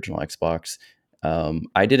on the original Xbox.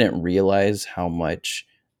 I didn't realize how much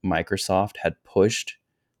Microsoft had pushed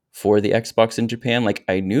for the Xbox in Japan. Like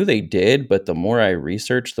I knew they did, but the more I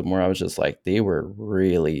researched, the more I was just like, they were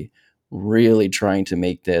really, really trying to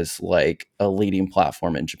make this like a leading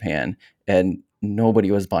platform in Japan, and nobody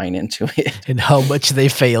was buying into it. And how much they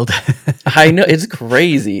failed. I know it's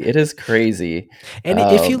crazy. It is crazy. And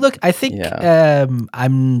if you look, I think Yeah,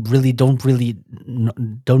 I'm really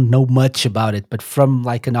don't know much about it, but from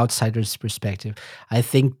like an outsider's perspective, I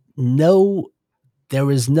think there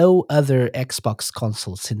is no other Xbox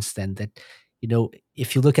console since then that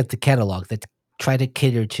if you look at the catalog that try to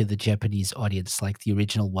cater to the Japanese audience like the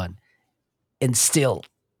original one, and still,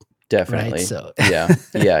 right? definitely. So Yeah,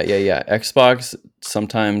 yeah, yeah, yeah. Xbox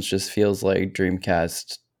sometimes just feels like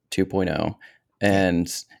Dreamcast 2.0, yeah, and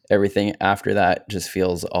everything after that just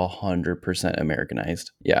feels 100%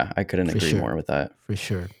 Americanized. Yeah, I couldn't for agree sure, more with that. for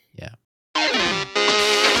sure, yeah.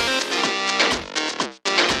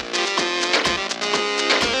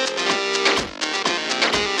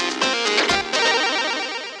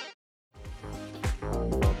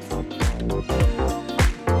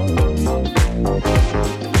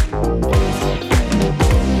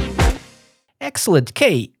 Excellent,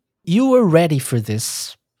 Kay. You were ready for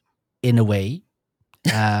this in a way.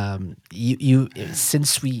 You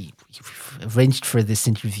since we arranged for this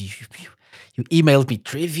interview, you emailed me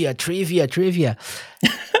trivia, trivia, trivia.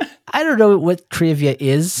 I don't know what trivia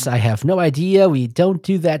is. I have no idea. We don't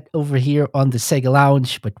do that over here on the Sega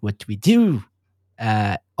Lounge, but what we do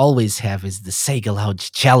always have is the Sega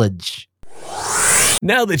Lounge Challenge.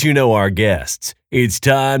 Now that you know our guests, it's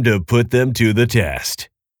time to put them to the test.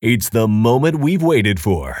 It's the moment we've waited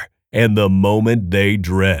for and the moment they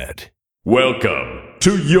dread. Welcome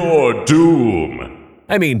to your doom.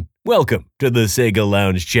 I mean, welcome to the Sega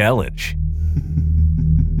Lounge Challenge.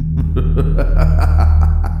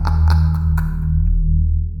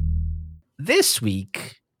 This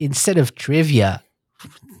week, instead of trivia,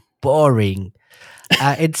 boring.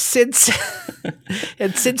 And since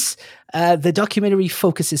the documentary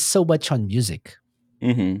focuses so much on music,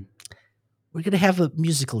 Mm-hmm. we're gonna have a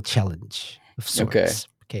musical challenge of sorts. Okay.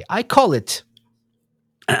 Okay, I call it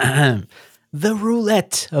the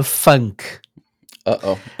roulette of funk,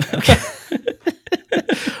 Uh-oh.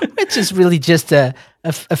 which is really just a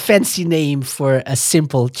fancy name for a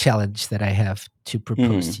simple challenge that I have to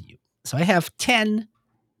propose to you. So I have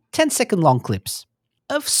 10-second long clips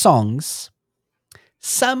of songs,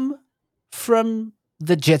 some from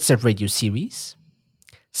the Jet Set Radio series,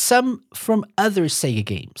 some from other Sega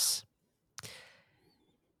games.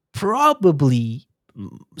 Probably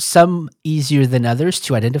some easier than others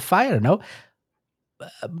to identify, I don't know.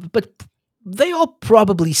 But they all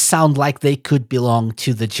probably sound like they could belong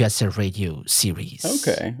to the Jet Set Radio series.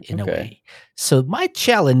 Okay, In a okay. way. So my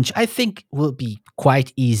challenge, I think, will be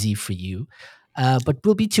quite easy for you, but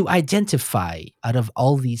will be to identify out of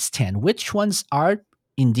all these 10 which ones are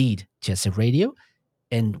indeed Jet Set Radio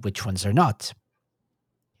and which ones are not.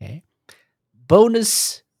 Okay.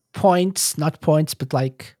 Bonus points, not points, but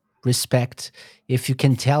like respect, if you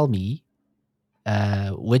can tell me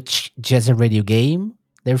which Jet Set Radio game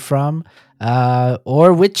they're from,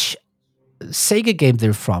 or which Sega game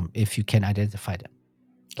they're from, if you can identify them.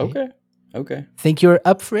 Okay. Think you're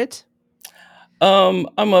up for it?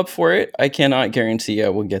 I'm up for it. I cannot guarantee I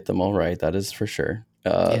will get them all right. That is for sure.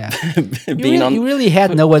 Yeah. Being You really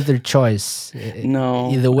had no other choice No,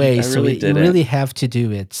 either way, I so really you didn't. really have to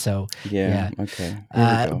do it. So Yeah. Okay.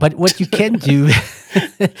 Here we go. but what you can do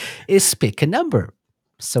is pick a number.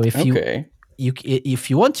 So if Okay. if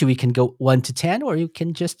you want to, we can go 1 to 10, or you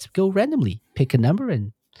can just go randomly. Pick a number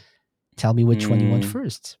and tell me which one you want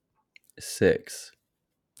first. 6.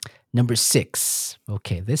 Number 6.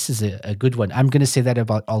 Okay, this is a good one. I'm going to say that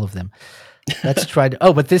about all of them. Let's try to.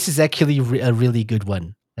 Oh, but this is actually a really good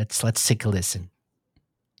one. Let's take a listen.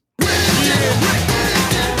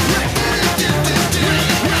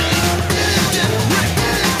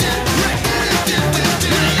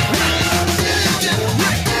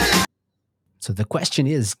 So the question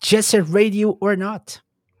is, Jet Set Radio or not?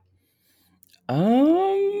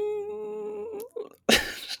 I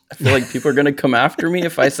feel like people are gonna come after me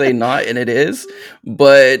if I say not, and it is.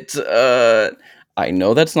 But I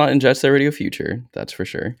know that's not in Jet Set Radio Future. That's for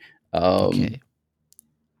sure. Okay.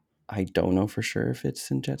 I don't know for sure if it's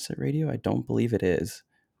in Jet Set Radio. I don't believe it is.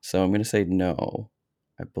 So I'm gonna say no.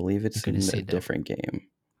 I believe it's You're in gonna say a no. different game.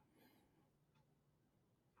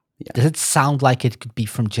 Does it sound like it could be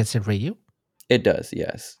from Jet Set Radio? It does,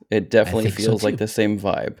 yes. It definitely think so, feels like too. the same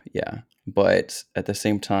vibe, yeah. But at the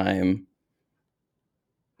same time,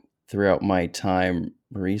 throughout my time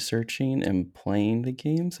researching and playing the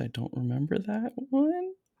games, I don't remember that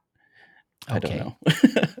one. I don't Okay. know.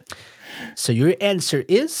 So your answer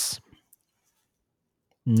is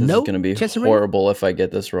This no. is going to be Jet Set Radio? horrible if I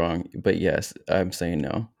get this wrong. But yes, I'm saying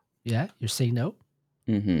no. Yeah, you're saying no.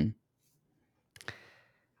 Mm-hmm.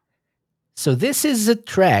 So this is a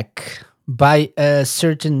track by a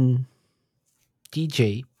certain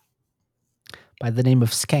DJ by the name of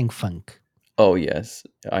Skank Funk. Oh, yes.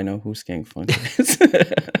 I know who Skank Funk is.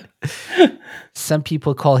 Some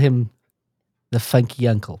people call him the Funky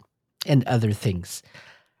Uncle and other things.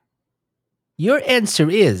 Your answer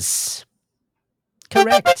is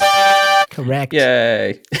correct. Correct.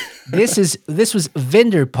 Yay. This was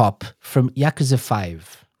Vendor Pop from Yakuza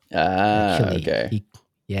 5. Actually, Okay.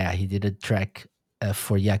 he did a track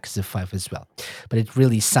for Yakuza 5 as well. But it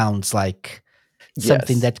really sounds like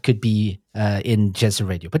something Yes. that could be in Jet Set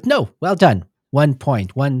Radio. But no, well done. 1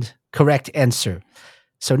 point, one correct answer.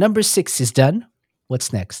 So number 6 is done.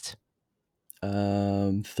 What's next?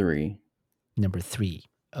 3. Number 3.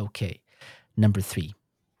 Okay. Number 3.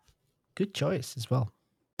 Good choice as well.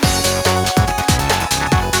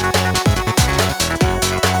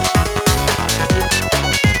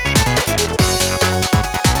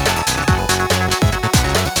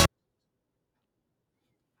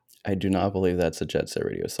 I do not believe that's a Jet Set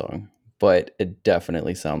Radio song, but it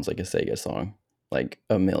definitely sounds like a Sega song, like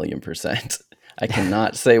 1,000,000%. I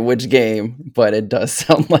cannot say which game, but it does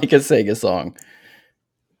sound like a Sega song.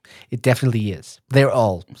 It definitely is. They're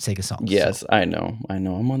all Sega songs. Yes, I know.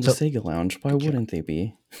 I'm on the So- Sega Lounge. Why good job. wouldn't they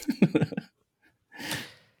be?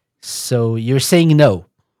 So you're saying no.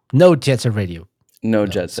 No Jet Set Radio. No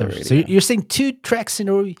No. Jet Set Radio. So you're saying 2 tracks in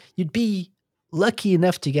a row. You'd be lucky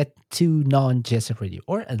enough to get 2 non-Jet Set Radio.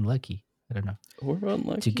 Or unlucky. I don't know. We're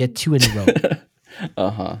unlucky. To get 2 in a row.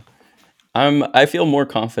 Uh-huh. I feel more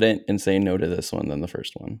confident in saying no to this one than the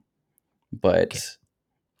first one. But Okay.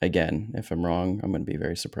 again, if I'm wrong, I'm going to be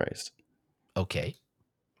very surprised. Okay.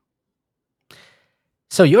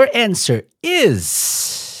 So your answer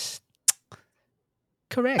is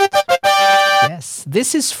correct. Yes.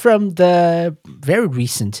 This is from the very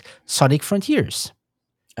recent Sonic Frontiers.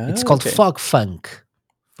 It's called okay. Fog Funk.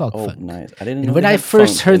 Fog Oh, Funk. nice. I didn't know And when they I had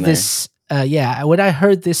first funk heard in there. this, when I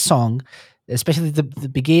heard this song, especially the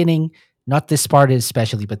beginning, not this part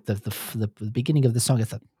especially, but the beginning of the song, I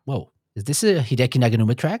thought, whoa, is this a Hideki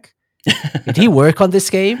Naganuma track? Did he work on this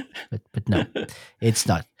game? But no, it's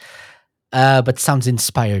not. But sounds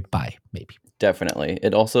inspired by, maybe. Definitely.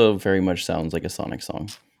 It also very much sounds like a Sonic song.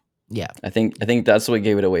 Yeah, I think that's what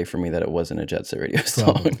gave it away for me, that it wasn't a Jet Set Radio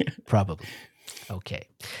song. probably. Okay.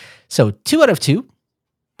 So 2 out of 2.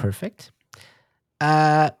 Perfect.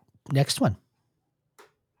 Next one.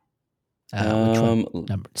 Which one?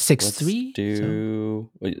 Number 6, Let's 3. do.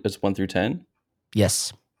 Wait, it's 1 through 10.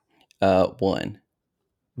 Yes, 1.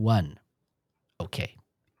 1. Okay.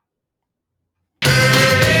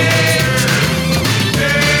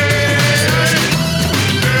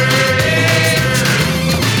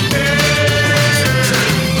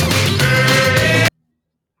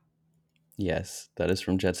 Yes, that is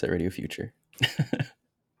from Jet Set Radio Future. I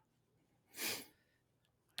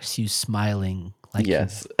see you smiling. Like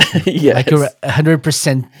Yes. You're, Yes. like you're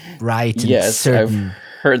 100% right and Yes, certain. I've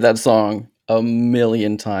heard that song a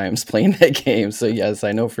million times playing that game. So yes,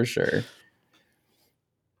 I know for sure.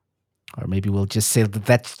 Or maybe we'll just say that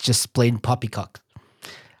that's just plain poppycock.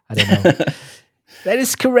 I don't know. That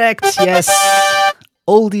is correct. Yes.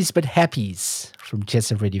 Oldies but happies from Jet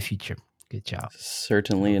Set Radio Future. Good job.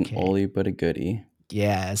 Certainly Okay. an oldie but a goodie.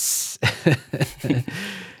 Yes.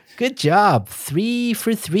 Good job. 3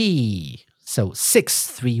 for 3. So 6,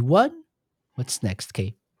 3, 1. What's next,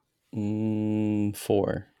 Kay?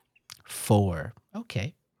 4. 4.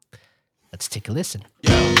 Okay. Let's take a listen.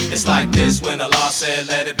 Yo, it's like this when Allah said,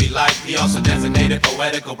 let it be light. He also designated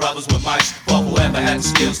poetical brothers with mics for whoever had the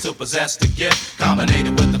skills to possess the gift,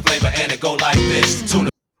 combinated with the flavor, and it go like this. Tuna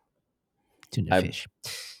Tuna fish.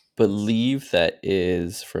 Believe that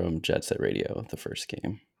is from Jet Set Radio, the first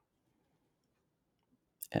game.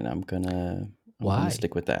 And I'm gonna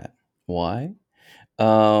stick with that. Why?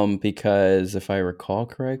 Because if I recall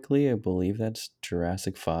correctly, I believe that's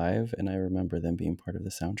Jurassic 5, and I remember them being part of the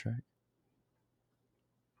soundtrack.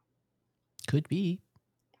 Could be.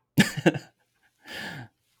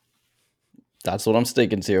 That's what I'm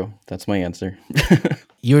sticking to. That's my answer.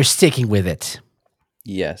 You're sticking with it.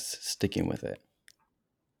 Yes, sticking with it.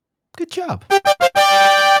 Good job.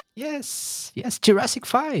 Yes. Yes. Jurassic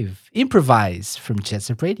 5. Improvise from Jet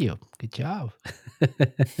Set Radio. Good job.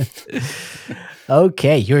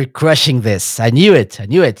 Okay. You're crushing this. I knew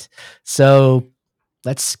it. So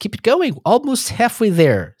let's keep it going. Almost halfway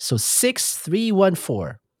there. So 6, 3, 1,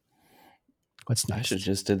 4. What's I next? should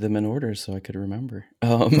just did them in order so I could remember.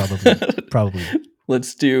 Probably.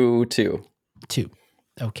 Let's do 2. 2.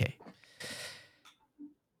 Okay.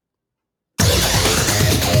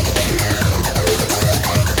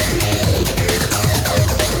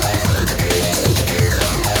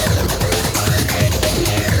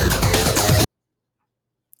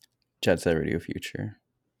 Jet Set Radio Future.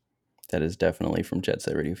 That is definitely from Jet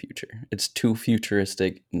Set Radio Future. It's too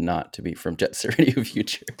futuristic not to be from Jet Set Radio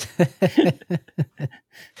Future.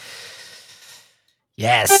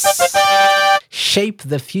 Yes. Shape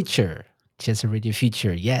the future. Jet Set Radio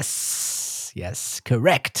Future. Yes. Yes.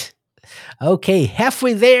 Correct. Okay.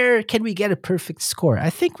 Halfway there. Can we get a perfect score? I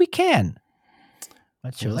think we can.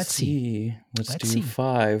 Not sure. Let's see. Let's do see.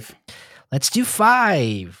 5. Let's do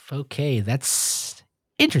 5. Okay. That's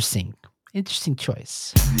interesting. Interesting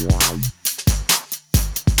choice.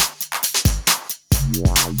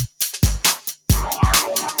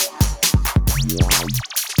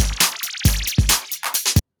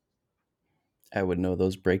 I would know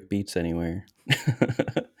those break beats anywhere.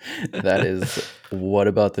 That is What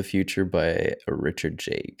About the Future by Richard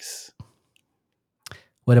Jakes.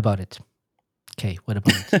 What about it? Okay. What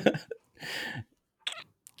about it?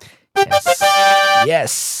 Yes.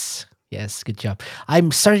 Yes. Yes. Good job.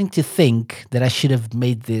 I'm starting to think that I should have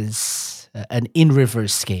made this an in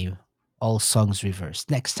reverse game. all songs reversed.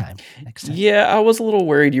 Next time. Next time. Yeah, I was a little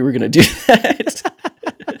worried you were going to do that.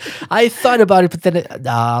 I thought about it, but then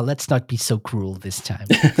let's not be so cruel this time.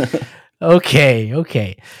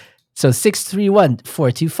 Okay. So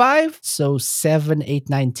 631-425. So 7, 8,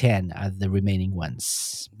 9, 10 are the remaining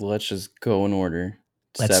ones. Let's just go in order.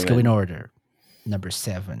 Let's go in 7. order. Number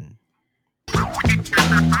 7.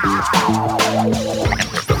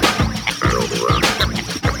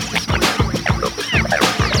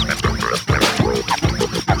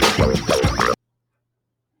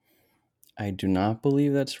 I do not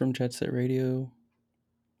believe that's from Jet Set Radio.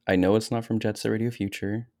 I know it's not from Jet Set Radio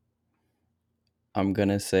Future. I'm going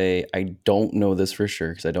to say I don't know this for sure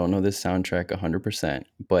because I don't know this soundtrack 100%,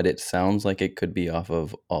 but it sounds like it could be off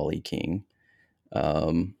of Ollie King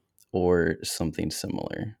or something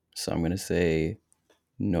similar. So I'm going to say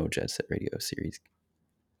no Jet Set Radio series.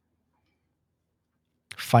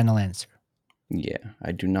 Final answer. Yeah,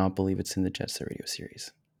 I do not believe it's in the Jet Set Radio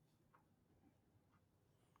series.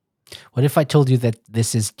 What if I told you that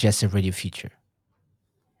this is just a Radio Future?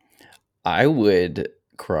 I would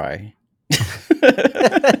cry.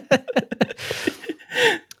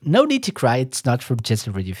 No need to cry. It's not from Jet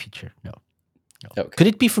Set Radio Future. No. Okay. Could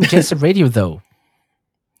it be from Jet Set Radio, though?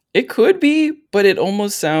 It could be, but it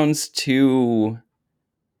almost sounds too...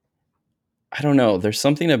 I don't know. There's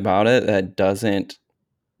something about it that doesn't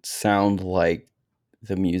sound like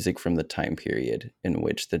the music from the time period in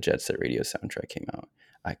which the Jet Set Radio soundtrack came out.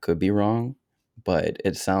 I could be wrong, but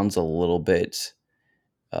it sounds a little bit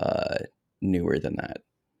newer than that.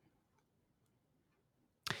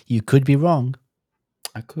 You could be wrong.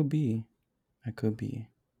 I could be.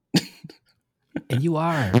 And you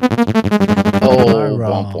are. Oh, You are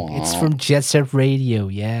wrong. womp womp. It's from Jet Set Radio.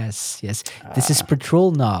 Yes. This is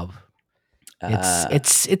Patrol Knob.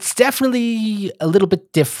 It's definitely a little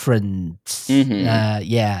bit different. Mhm.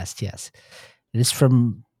 Yes. It is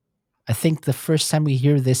from. I think the first time we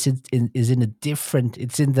hear this is in a different.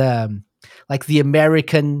 It's in the like the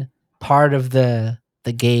American part of the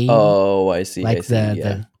game. Oh, I see. like I see.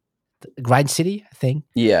 the Grind City, I think.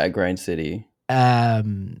 Yeah, Grind City.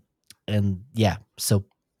 And yeah, so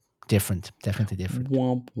different, definitely different.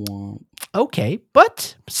 Womp womp. Okay,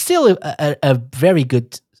 but still a very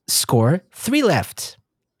good score. 3 left.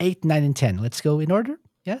 8, 9, and 10. Let's go in order.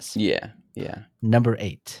 Yes? Yeah. Number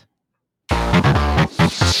 8.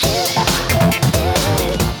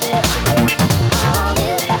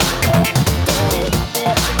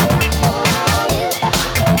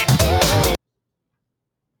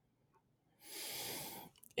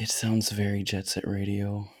 It sounds very Jet Set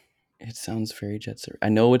Radio. I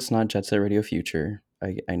know it's not Jet Set Radio Future.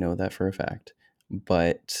 I know that for a fact.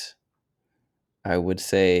 But I would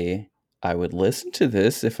say I would listen to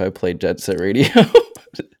this if I played Jet Set Radio.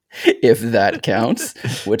 If that counts,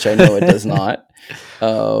 which I know it does not. I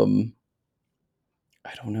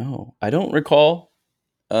don't know. I don't recall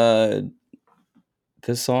this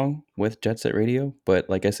song with Jet Set Radio, but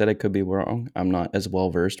like I said, I could be wrong. I'm not as well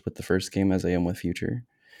versed with the first game as I am with Future.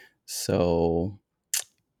 So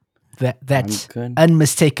That's good.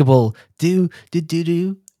 unmistakable. Do.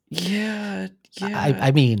 Yeah.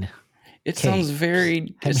 I mean, It okay. sounds very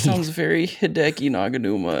Hideki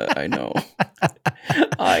Naganuma. I know.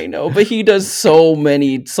 I know, but he does so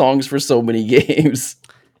many songs for so many games.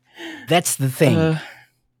 that's the thing.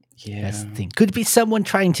 Yeah. That's the thing. Could be someone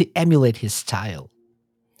trying to emulate his style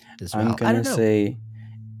as well. I'm I gonna don't know. say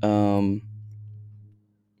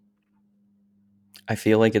I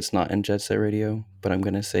feel like it's not in Jet Set Radio, but I'm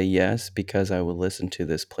gonna say yes because I will listen to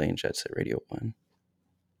this playing Jet Set Radio 1.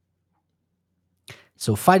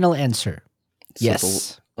 So final answer. So Yes.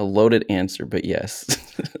 it's a loaded answer, but yes.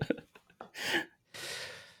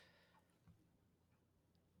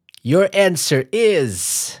 Your answer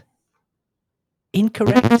is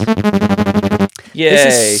incorrect. Yay. This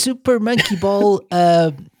is Super Monkey Ball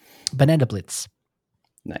Banana Blitz.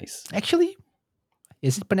 Nice. Actually,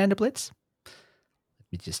 is it Banana Blitz?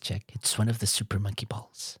 Let me just check. It's one of the Super Monkey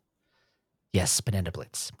Balls. Yes, Banana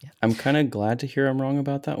Blitz. Yeah. I'm kind of glad to hear I'm wrong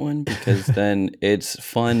about that one because then it's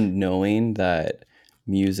fun knowing that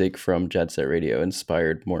music from Jet Set Radio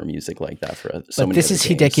inspired more music like that for so But many this other is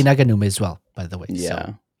games. Hideki Naganuma as well, by the way. Yeah.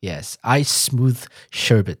 So, yes. Ice Smooth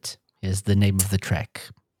Sherbet is the name of the track.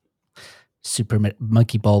 Super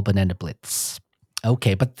Monkey Ball Banana Blitz.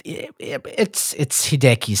 Okay, but it's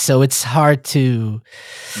Hideki, so it's hard to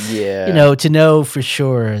to know for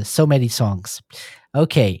sure. So many songs.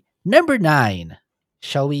 Okay, number 9.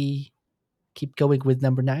 Shall we keep going with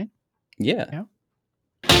number 9? Yeah.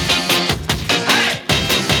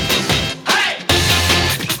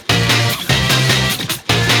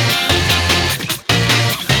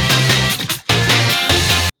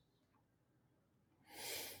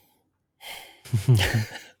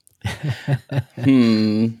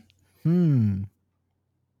 Hmm. Hmm.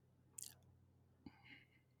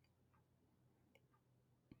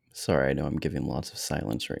 Sorry, I know I'm giving lots of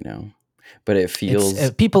silence right now, but it It's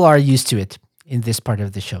feels people are used to it in this part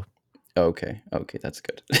of the show. okay. Okay, that's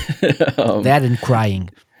good. That and crying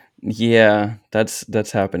Yeah,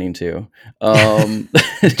 that's happening too. Um,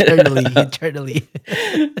 internally.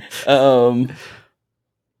 um,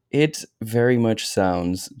 it very much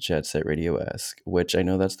sounds Jet Set Radio-esque, which I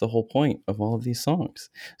know that's the whole point of all of these songs.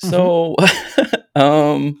 Mhm. So,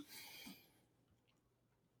 um,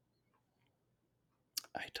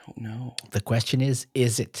 I don't know. The question is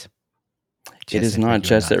it It Jet is Set not Radio or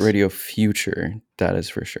Jet Set not? Radio Future, that is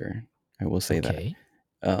for sure. I will say that. Okay.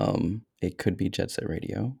 It could be Jet Set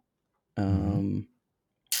Radio. Mhm. Um,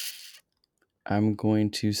 I'm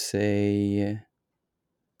going to say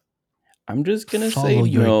I'm just gonna say Follow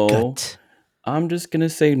your no. gut. I'm just gonna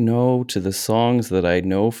say no to the songs that I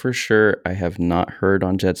know for sure I have not heard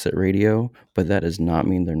on Jet Set Radio, but that does not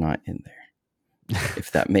mean they're not in there,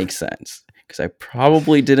 if that makes sense. Because I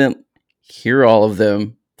probably didn't hear all of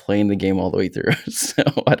them playing the game all the way through. So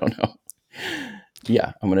I don't know.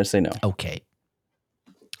 Yeah, I'm gonna say no. Okay.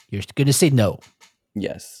 You're going to say no.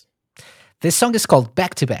 Yes. This song is called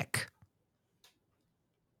Back to Back.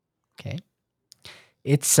 Okay.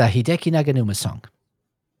 It's a Hideki Naganuma song.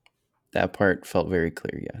 That part felt very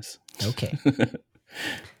clear, yes. Okay.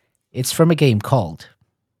 It's from a game called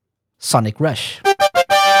Sonic Rush.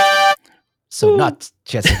 So Woo. not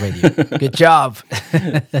Jet Set Radio. Good job.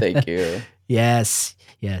 Thank you. Yes.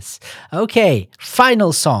 Okay.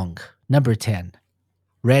 Final song, number 10.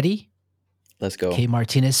 Ready? Let's go. K.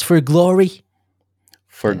 Martinez for Glory.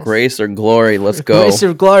 For Yes. grace or glory, let's For go. Grace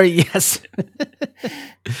or Glory, yes.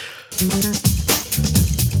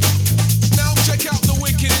 Now check out the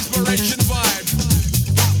wicked inspiration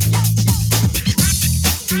vibe.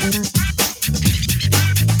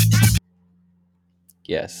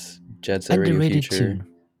 Yes. Jet Set Radio Underrated Future. tune.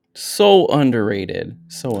 So underrated.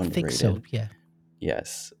 So I underrated. think so, yeah.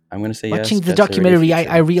 Yes. I'm going to say Watching yes. the Jet Set Radio documentary, I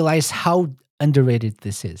Future. realized how underrated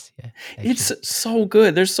this is. Yeah, actually. It's so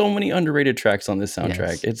good. There's so many underrated tracks on this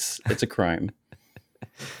soundtrack. Yes. It's a crime.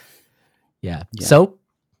 Yeah. Yeah. So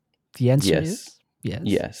the answer Yes. is yes.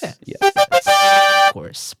 Yes. Yes. Of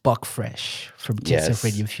course. Buck Fresh from Jet Set Yes.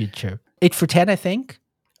 Radio Future. 8 for 10, I think.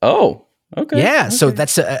 Oh, okay. Yeah. So okay.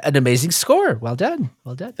 that's an amazing score. Well done.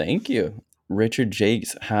 Thank you. Richard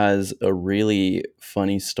Jakes has a really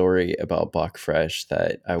funny story about Bach Fresh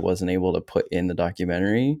that I wasn't able to put in the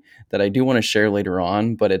documentary that I do want to share later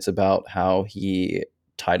on, but it's about how he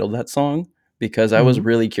titled that song because I was Mhm.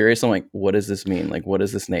 really curious. I'm like, what does this mean? Like, what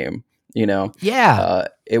is this name? You know, Yeah.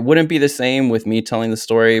 it wouldn't be the same with me telling the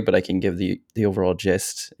story, but I can give the overall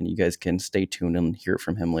gist and you guys can stay tuned and hear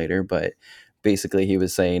from him later. But basically he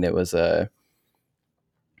was saying it was a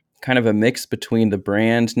kind of a mix between the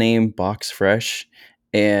brand name Box Fresh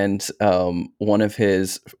and one of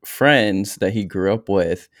his friends that he grew up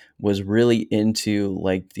with was really into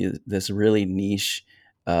like this really niche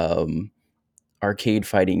um, arcade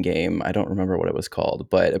fighting game. I don't remember what it was called,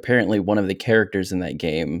 but apparently one of the characters in that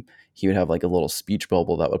game, he would have like a little speech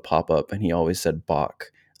bubble that would pop up and he always said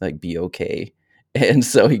Bach, like B-O-K. And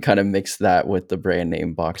so he kind of mixed that with the brand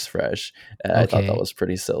name Box Fresh. And I thought that Okay. was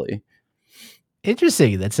pretty silly.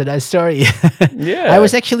 Interesting. That's a nice story. Yeah. I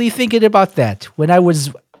was actually thinking about that when I was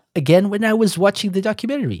watching the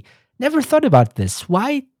documentary. Never thought about this.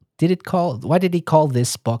 Why did he call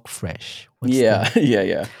this Buck Fresh? Yeah.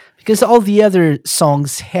 Yeah. Because all the other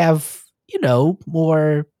songs have,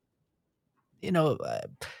 more,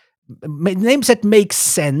 names that make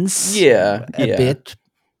sense Yeah. a Yeah. bit.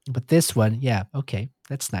 But this one, yeah, okay.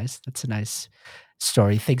 That's nice. That's a nice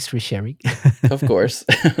story. Thanks for sharing. Of course.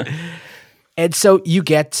 And so you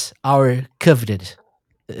get our coveted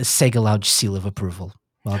Sega Lounge seal of approval.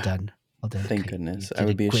 Well done. Thank Okay, goodness. you I did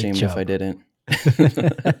would a be great ashamed if I job. didn't.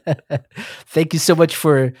 Thank you so much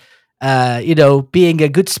for being a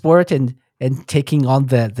good sport and taking on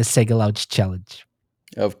the Sega Lounge challenge.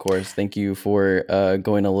 Of course. Thank you for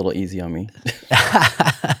going a little easy on me.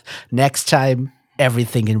 Next time,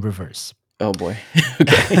 everything in reverse. Oh boy.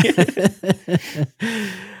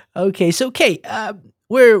 Okay. Okay, so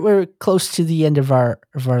we're close to the end of our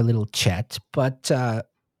little chat, but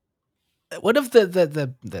one of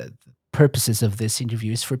the purposes of this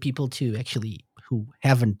interview is for people to actually who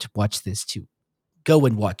haven't watched this to go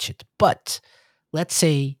and watch it. But let's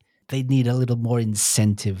say they need a little more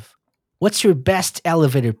incentive. What's your best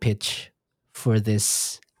elevator pitch for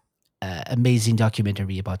this amazing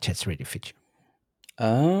documentary about Jet Set Radio Future?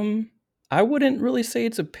 I wouldn't really say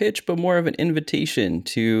it's a pitch, but more of an invitation Okay.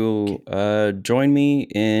 to join me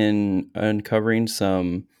in uncovering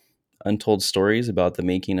some untold stories about the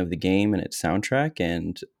making of the game and its soundtrack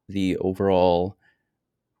and the overall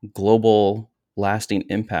global lasting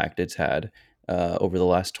impact it's had over the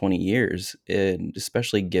last 20 years, and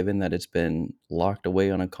especially given that it's been locked away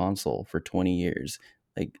on a console for 20 years.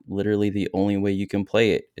 Like, literally, the only way you can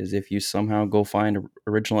play it is if you somehow go find a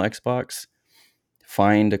original Xbox,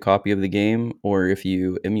 find a copy of the game, or if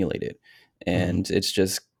you emulate it. Mhm. And it's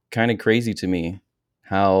just kind of crazy to me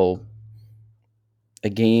how a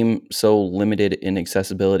game so limited in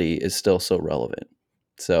accessibility is still so relevant.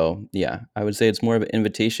 So, yeah, I would say it's more of an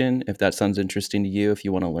invitation if that sounds interesting to you, if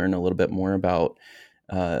you want to learn a little bit more about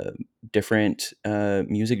uh, different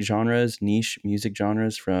music genres, niche music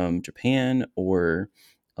genres from Japan, or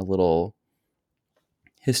a little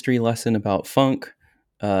history lesson about funk.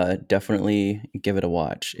 Definitely give it a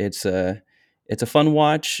watch. It's a fun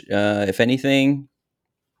watch. If anything,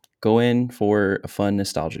 go in for a fun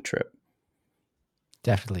nostalgia trip.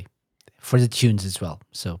 Definitely. For the tunes as well.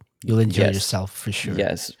 So you'll enjoy Yes, yourself for sure.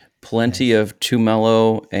 yes, plenty Nice. of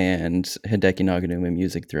Tumelo and Hideki Naganuma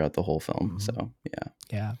music throughout the whole film. Mhm. So yeah,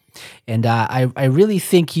 Yeah. And I really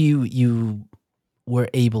think you were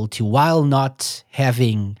able to, while not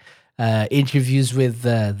having interviews with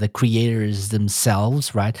the creators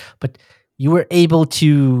themselves, right? But you were able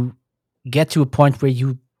to get to a point where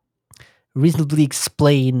you reasonably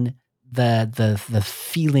explain the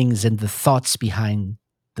feelings and the thoughts behind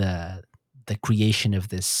the the creation of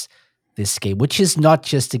this game, which is not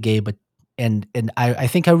just a game, but and I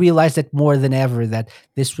think I realized that more than ever that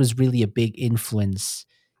this was really a big influence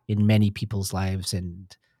in many people's lives,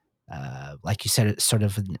 and like you said, it's sort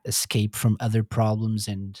of an escape from other problems,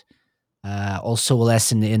 and also a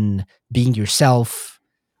lesson in being yourself,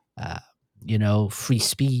 uh, free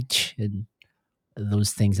speech, and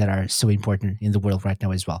those things that are so important in the world right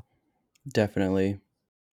now as well. definitely.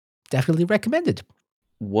 Definitely recommended.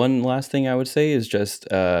 One last thing I would say is just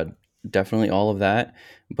definitely all of that.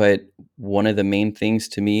 But one of the main things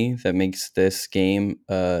to me that makes this game,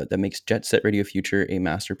 that makes Jet Set Radio Future a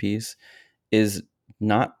masterpiece, is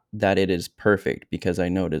not that it is perfect, because I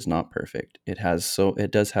know it is not perfect. It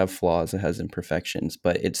does have flaws, it has imperfections,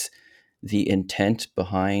 but it's the intent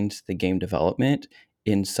behind the game development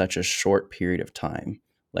in such a short period of time.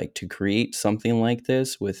 Like, to create something like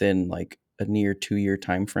this within like a near 2 year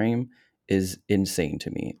time frame is insane to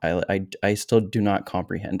me. I still do not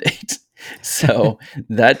comprehend it. So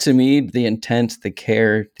that, to me, the intent, the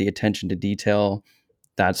care, the attention to detail,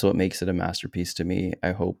 that's what makes it a masterpiece to me.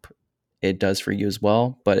 I hope it does for you as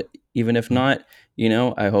well. But even if Mhm. not,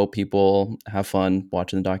 I hope people have fun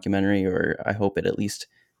watching the documentary, or I hope it at least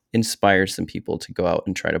inspires some people to go out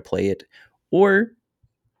and try to play it, or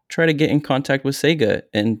try to get in contact with Sega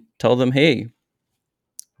and tell them, hey,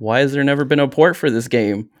 why has there never been a port for this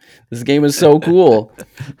game? This game is so cool.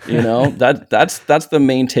 That's the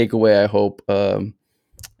main takeaway I hope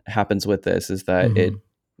happens with this, is that it Mhm.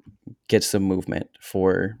 get some movement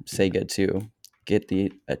for Sega to get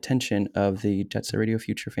the attention of the Jet Set Radio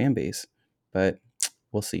Future fan base. But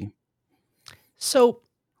we'll see. So,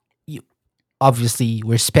 you, obviously,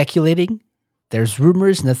 we're speculating. There's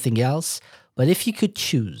rumors, nothing else. But if you could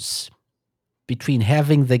choose between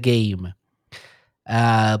having the game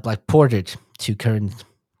like ported to current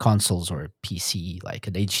consoles or PC, like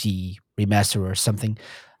an HD remaster or something,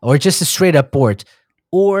 or just a straight up port,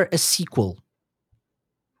 or a sequel,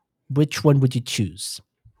 which one would you choose?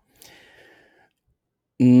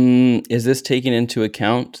 Is this taking into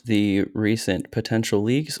account the recent potential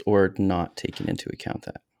leaks, or not taking into account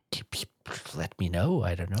that? Let me know.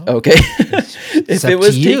 I don't know. Okay. It's if up it to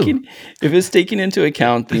was you. taking if it's taking into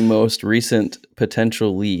account the most recent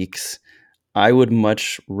potential leaks, I would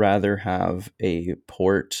much rather have a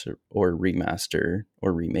port or remaster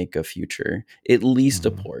or remake of Future, at least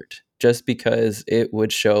a Mhm. port, just because it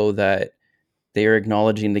would show that they are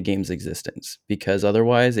acknowledging the game's existence. Because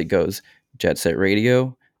otherwise, it goes Jet Set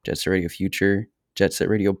Radio, Jet Set Radio Future, Jet Set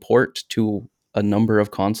Radio port to a number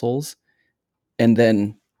of consoles, and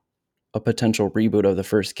then a potential reboot of the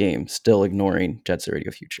first game, still ignoring Jet Set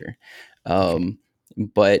Radio Future. Okay. Um,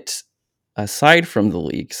 but aside from the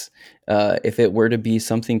leaks, if it were to be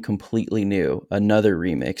something completely new, another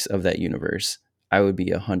remix of that universe, I would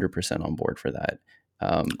be 100% on board for that.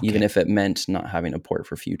 Even Okay. if it meant not having a port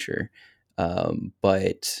for Future.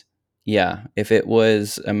 But yeah, if it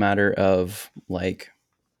was a matter of like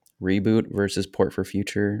reboot versus port for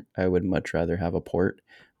Future, I would much rather have a port.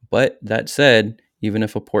 But that said, even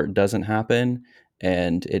if a port doesn't happen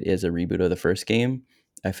and it is a reboot of the first game,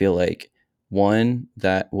 I feel like One,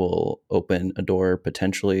 that will open a door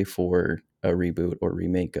potentially for a reboot or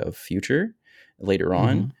remake of Future later Mm-hmm.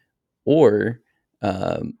 on, or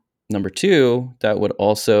number two, that would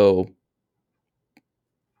also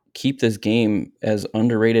keep this game as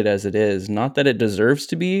underrated as it is. Not that it deserves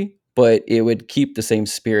to be, but it would keep the same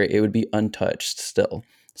spirit. It would be untouched still.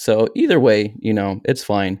 So either way, it's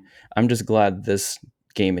fine. I'm just glad this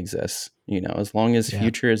game exists. As long as Yeah.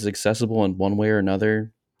 Future is accessible in one way or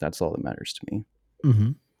another, that's all that matters to me.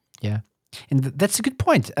 Mm-hmm. Yeah. And that's a good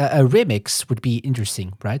point. A remix would be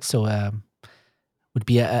interesting, right? So would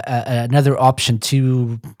be another option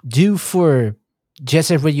to do for Jet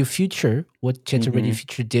Set Radio Future what Jet Set Radio Hmm.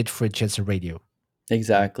 Future did for Jet Set Radio, right?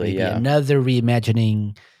 Exactly. Maybe Yeah. another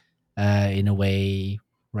reimagining in a way,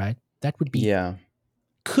 right? That would be Yeah.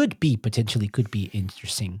 potentially could be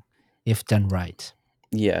interesting if done right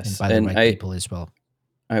and Yes. by the And right I people as well.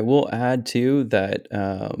 I will add too that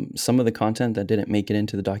some of the content that didn't make it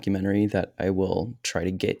into the documentary that I will try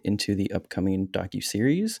to get into the upcoming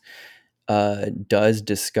docuseries does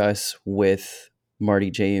discuss with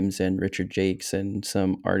Marty James and Richard Jakes and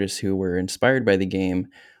some artists who were inspired by the game,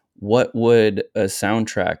 what would a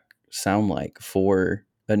soundtrack sound like for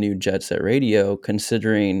a new Jet Set Radio,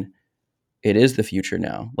 considering it is the future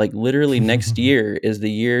now. Like literally next year is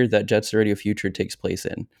the year that Jet Set Radio Future takes place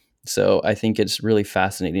in. So I think it's really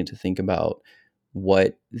fascinating to think about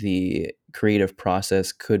what the creative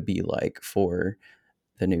process could be like for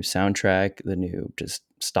the new soundtrack, the new just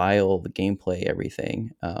style, the gameplay,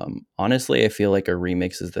 everything. Honestly, I feel like a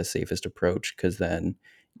remix is the safest approach because then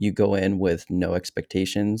you go in with no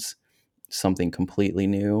expectations, something completely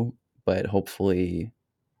new, but hopefully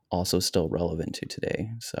also still relevant to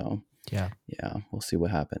today. So Yeah. yeah, we'll see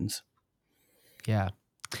what happens. Yeah.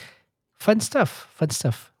 Fun stuff. Fun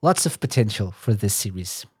stuff. Lots of potential for this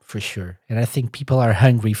series for sure. And I think people are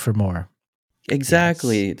hungry for more. Yes.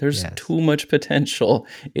 Exactly. There's Yes. too much potential.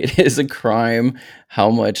 It is a crime how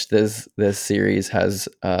much this series has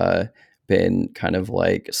been kind of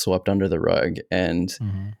like swept under the rug. And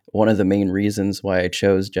Hmm. one of the main reasons why I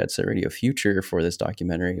chose Jet Set Radio Future for this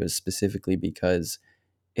documentary was specifically because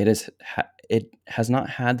it has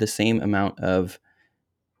not had the same amount of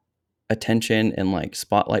attention and like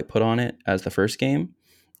spotlight put on it as the first game.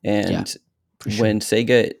 Yeah, And for when sure.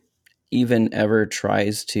 Sega even ever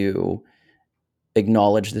tries to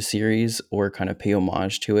acknowledge the series or kind of pay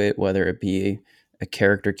homage to it, whether it be a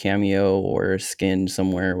character cameo or a skin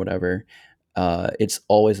somewhere, whatever, it's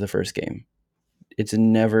always the first game. It's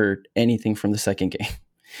never anything from the second game,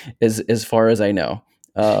 as far as I know,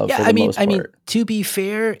 Yeah, for the most I mean, part. to be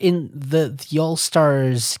fair, in the All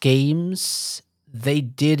Stars games, they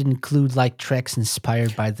did include like tracks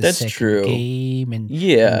inspired by the That's second true. game and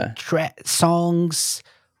Yeah, songs,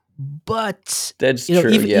 but that's true.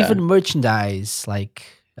 even Yeah, merchandise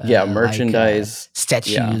yeah, like merchandise. Yeah.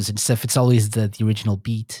 statues and stuff. It's always the original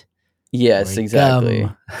beat or Yes, a gum. exactly.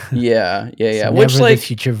 Yeah, yeah, So yeah. Which never the like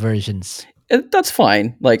future versions. that's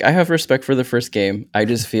fine. Like I have respect for the first game. I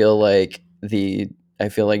just feel like I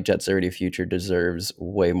feel like Jet Set Radio Future deserves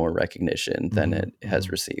way more recognition than Hmm. it has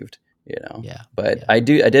Hmm. received. Yeah, But yeah. I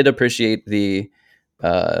did appreciate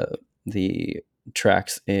uh the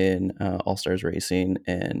tracks in All Stars Racing,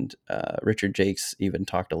 and Richard Jakes even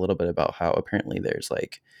talked a little bit about how apparently there's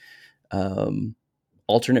like um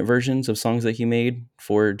alternate versions of songs that he made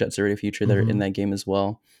for Jet Set Radio Future that are in Hmm. that game as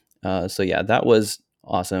well. So yeah, that was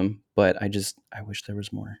awesome. But I wish there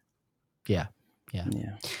was more. Yeah, yeah.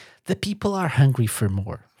 Yeah, The people are hungry for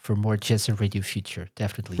more Jazz and Radio Future,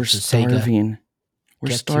 definitely. we're So Sega, starving. We're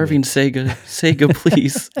get to starving, it. Sega. Sega,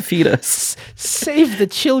 please feed us. Save the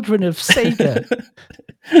children of Sega.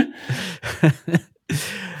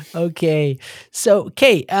 Okay. So,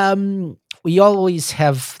 okay, we always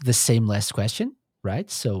have the same last question, right?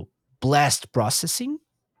 So, blast processing,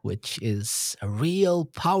 which is a real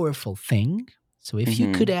powerful thing. So, if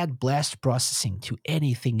you could Hmm. add blast processing to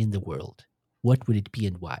anything in the world, what would it be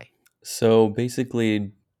and why? So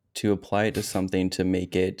basically, to apply it to something to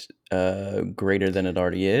make it greater than it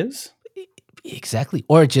already is, Exactly.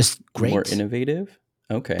 Or just more great, innovative.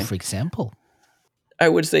 Okay. for example. I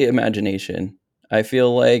would say imagination. I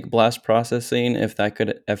feel like blast processing, if that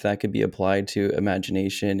could be applied to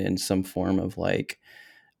imagination in some form of like,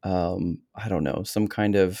 I don't know, some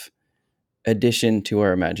kind of addition to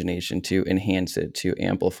our imagination to enhance it, to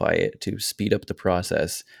amplify it, to speed up the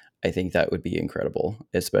process, I think that would be incredible,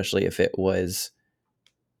 especially if it was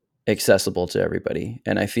accessible to everybody.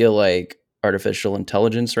 And I feel like artificial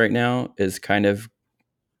intelligence right now is kind of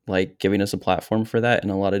like giving us a platform for that in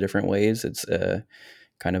a lot of different ways. It's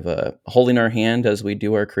kind of a holding our hand as we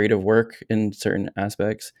do our creative work in certain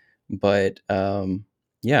aspects, But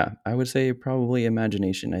yeah, I would say probably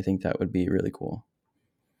imagination. I think that would be really cool.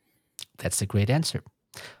 That's a great answer.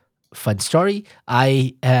 Fun story.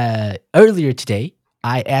 I earlier today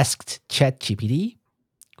I asked ChatGPT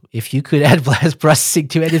if you could add blast processing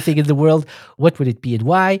to anything in the world, what would it be and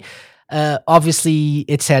why? Obviously,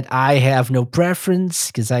 it said I have no preference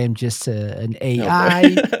because I am just an Oh boy.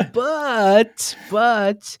 AI.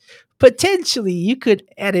 But potentially you could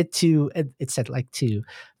add it to. It said like to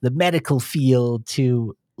the medical field,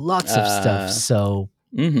 to lots of stuff. uh, So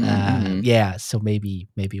mm-hmm. yeah, so maybe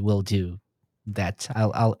we'll do that.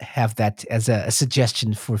 I'll have that as a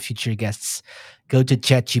suggestion for future guests. Go to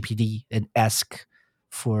ChatGPT and ask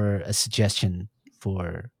for a suggestion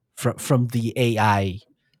from the AI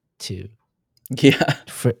to Yeah.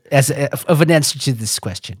 for as of an answer to this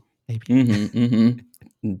question. Maybe. Mm-hmm. Mm-hmm.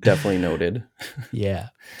 Definitely noted. Yeah.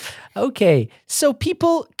 Okay. So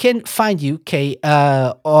people can find you, Kay,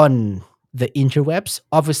 on the interwebs.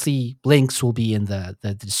 Obviously, links will be in the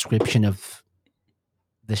description of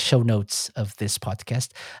the show notes of this podcast.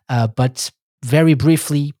 But very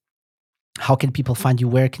briefly, how can people find you?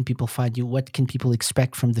 Where can people find you? What can people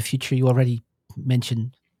expect from the future? You already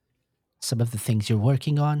mentioned some of the things you're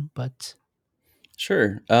working on, but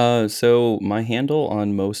Sure. So my handle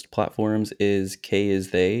on most platforms is K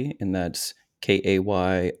is they, and that's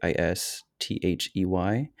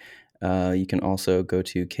KAYISTHEY. You can also go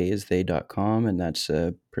to kisthey.com, and that's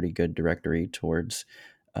a pretty good directory towards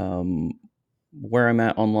um, where I'm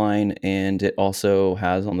at online. And it also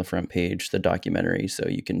has on the front page the documentary, so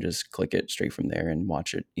you can just click it straight from there and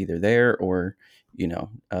watch it either there or,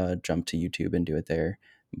 jump to YouTube and do it there.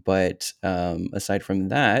 But aside from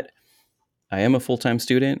that, I am a full time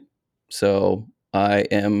student, so I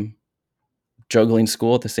am juggling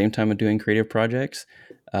school at the same time of doing creative projects.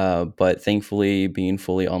 But thankfully, being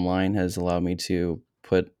fully online has allowed me to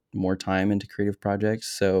put more time into creative projects.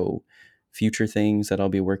 So, future things that I'll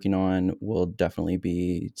be working on will definitely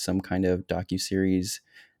be some kind of docu series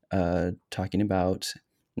talking about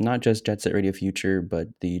not just Jet Set Radio Future, but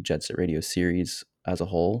the Jet Set Radio series as a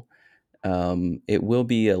whole. It will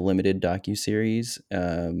be a limited docu series,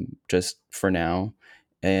 just for now.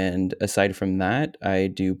 And aside from that, I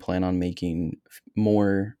do plan on making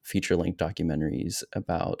more feature length documentaries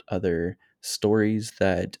about other stories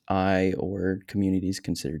that I or communities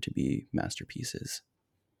consider to be masterpieces.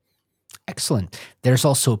 excellent. There's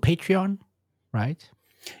also Patreon, right?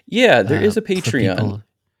 Yeah, there is a For Patreon. people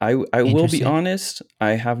I will be interested. honest,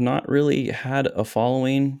 I have not really had a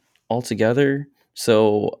following altogether.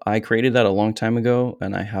 So I created that a long time ago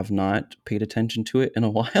and I have not paid attention to it in a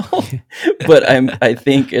while. But I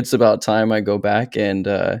think it's about time I go back and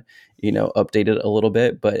update it a little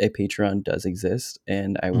bit, but a Patreon does exist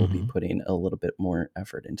and I will be Hmm. putting a little bit more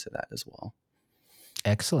effort into that as well.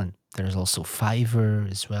 Excellent. There's also Fiverr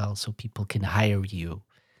as well, so people can hire you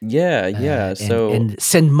Yeah, yeah. So and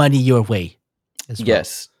send money your way as well.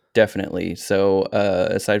 yes, definitely. So,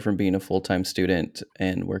 aside from being a full time student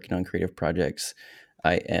and working on creative projects,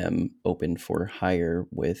 I am open for hire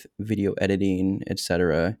with video editing,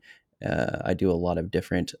 etc. I do a lot of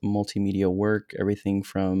different multimedia work, everything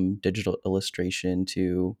from digital illustration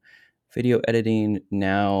to video editing,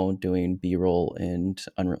 now doing B roll and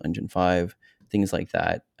Unreal Engine 5, things like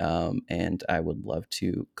that. And I would love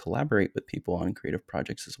to collaborate with people on creative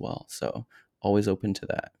projects as well. So, always open to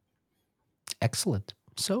that. Excellent.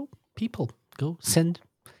 So people go send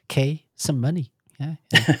Kay some money. Yeah,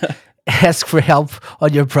 and ask for help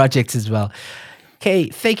on your projects as well. Kay,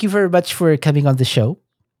 thank you very much for coming on the show.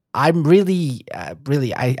 I'm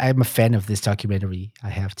I'm a fan of this documentary. I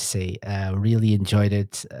have to say, really enjoyed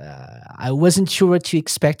it. I wasn't sure what to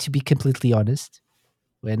expect, to be completely honest.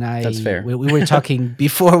 That's fair. When we were talking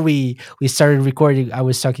before we started recording, I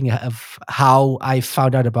was talking of how I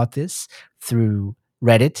found out about this through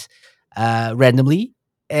Reddit, randomly,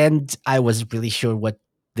 and I wasn't really sure what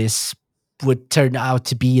this would turn out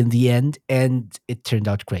to be in the end, and it turned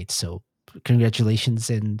out great. So congratulations,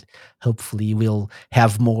 and hopefully we'll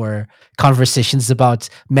have more conversations about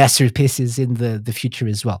masterpieces in the future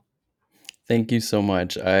as well. Thank you so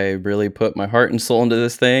much. I really put my heart and soul into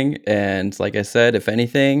this thing, and like I said, if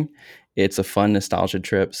anything, it's a fun nostalgia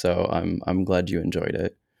trip. So I'm glad you enjoyed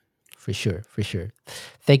it. For sure, for sure.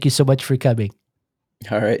 Thank you so much for coming.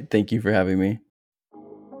 All right, thank you for having me.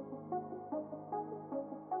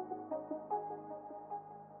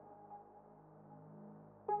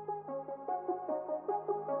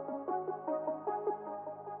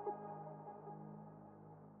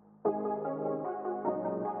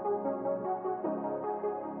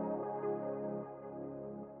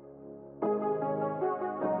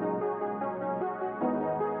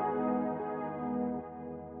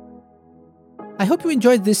 I hope you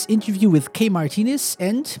enjoyed this interview with Kay Martinez,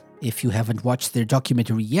 and if you haven't watched their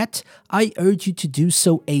documentary yet, I urge you to do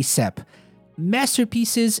so ASAP.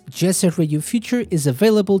 Masterpieces Jet Set Radio Future is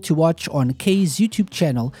available to watch on Kay's YouTube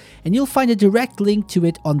channel, and you'll find a direct link to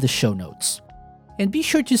it on the show notes. And be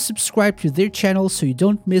sure to subscribe to their channel so you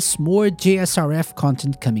don't miss more JSRF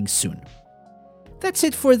content coming soon. That's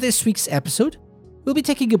it for this week's episode. We'll be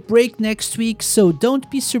taking a break next week, so don't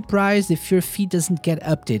be surprised if your feed doesn't get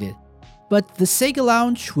updated. But the Sega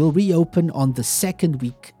Lounge will reopen on the second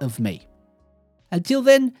week of May. Until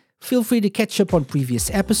then, feel free to catch up on previous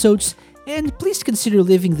episodes, and please consider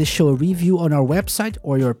leaving the show a review on our website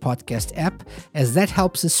or your podcast app, as that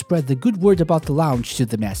helps us spread the good word about the lounge to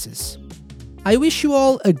the masses. I wish you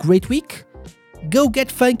all a great week. Go get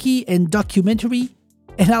funky and documentary,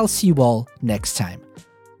 and I'll see you all next time.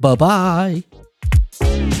 Bye-bye!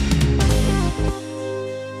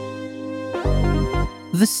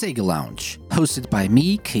 The Sega Lounge, hosted by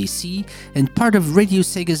me, KC, and part of Radio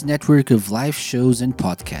Sega's network of live shows and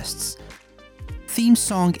podcasts. Theme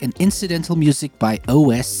song and incidental music by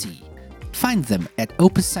OSC. Find them at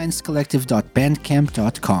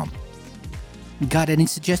opussciencecollective.bandcamp.com. Got any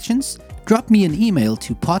suggestions? Drop me an email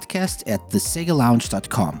to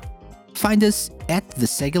podcast@thesegalounge.com. Find us at The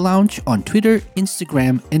Sega Lounge on Twitter,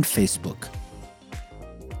 Instagram, and Facebook.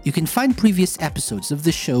 You can find previous episodes of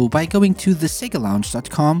the show by going to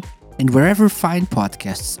thesegalounge.com and wherever fine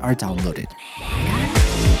podcasts are downloaded.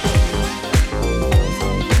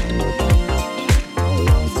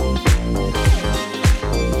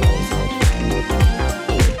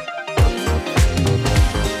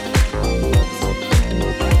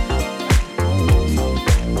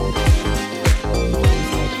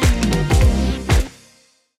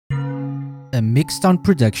 A Mixed On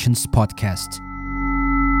Productions podcast.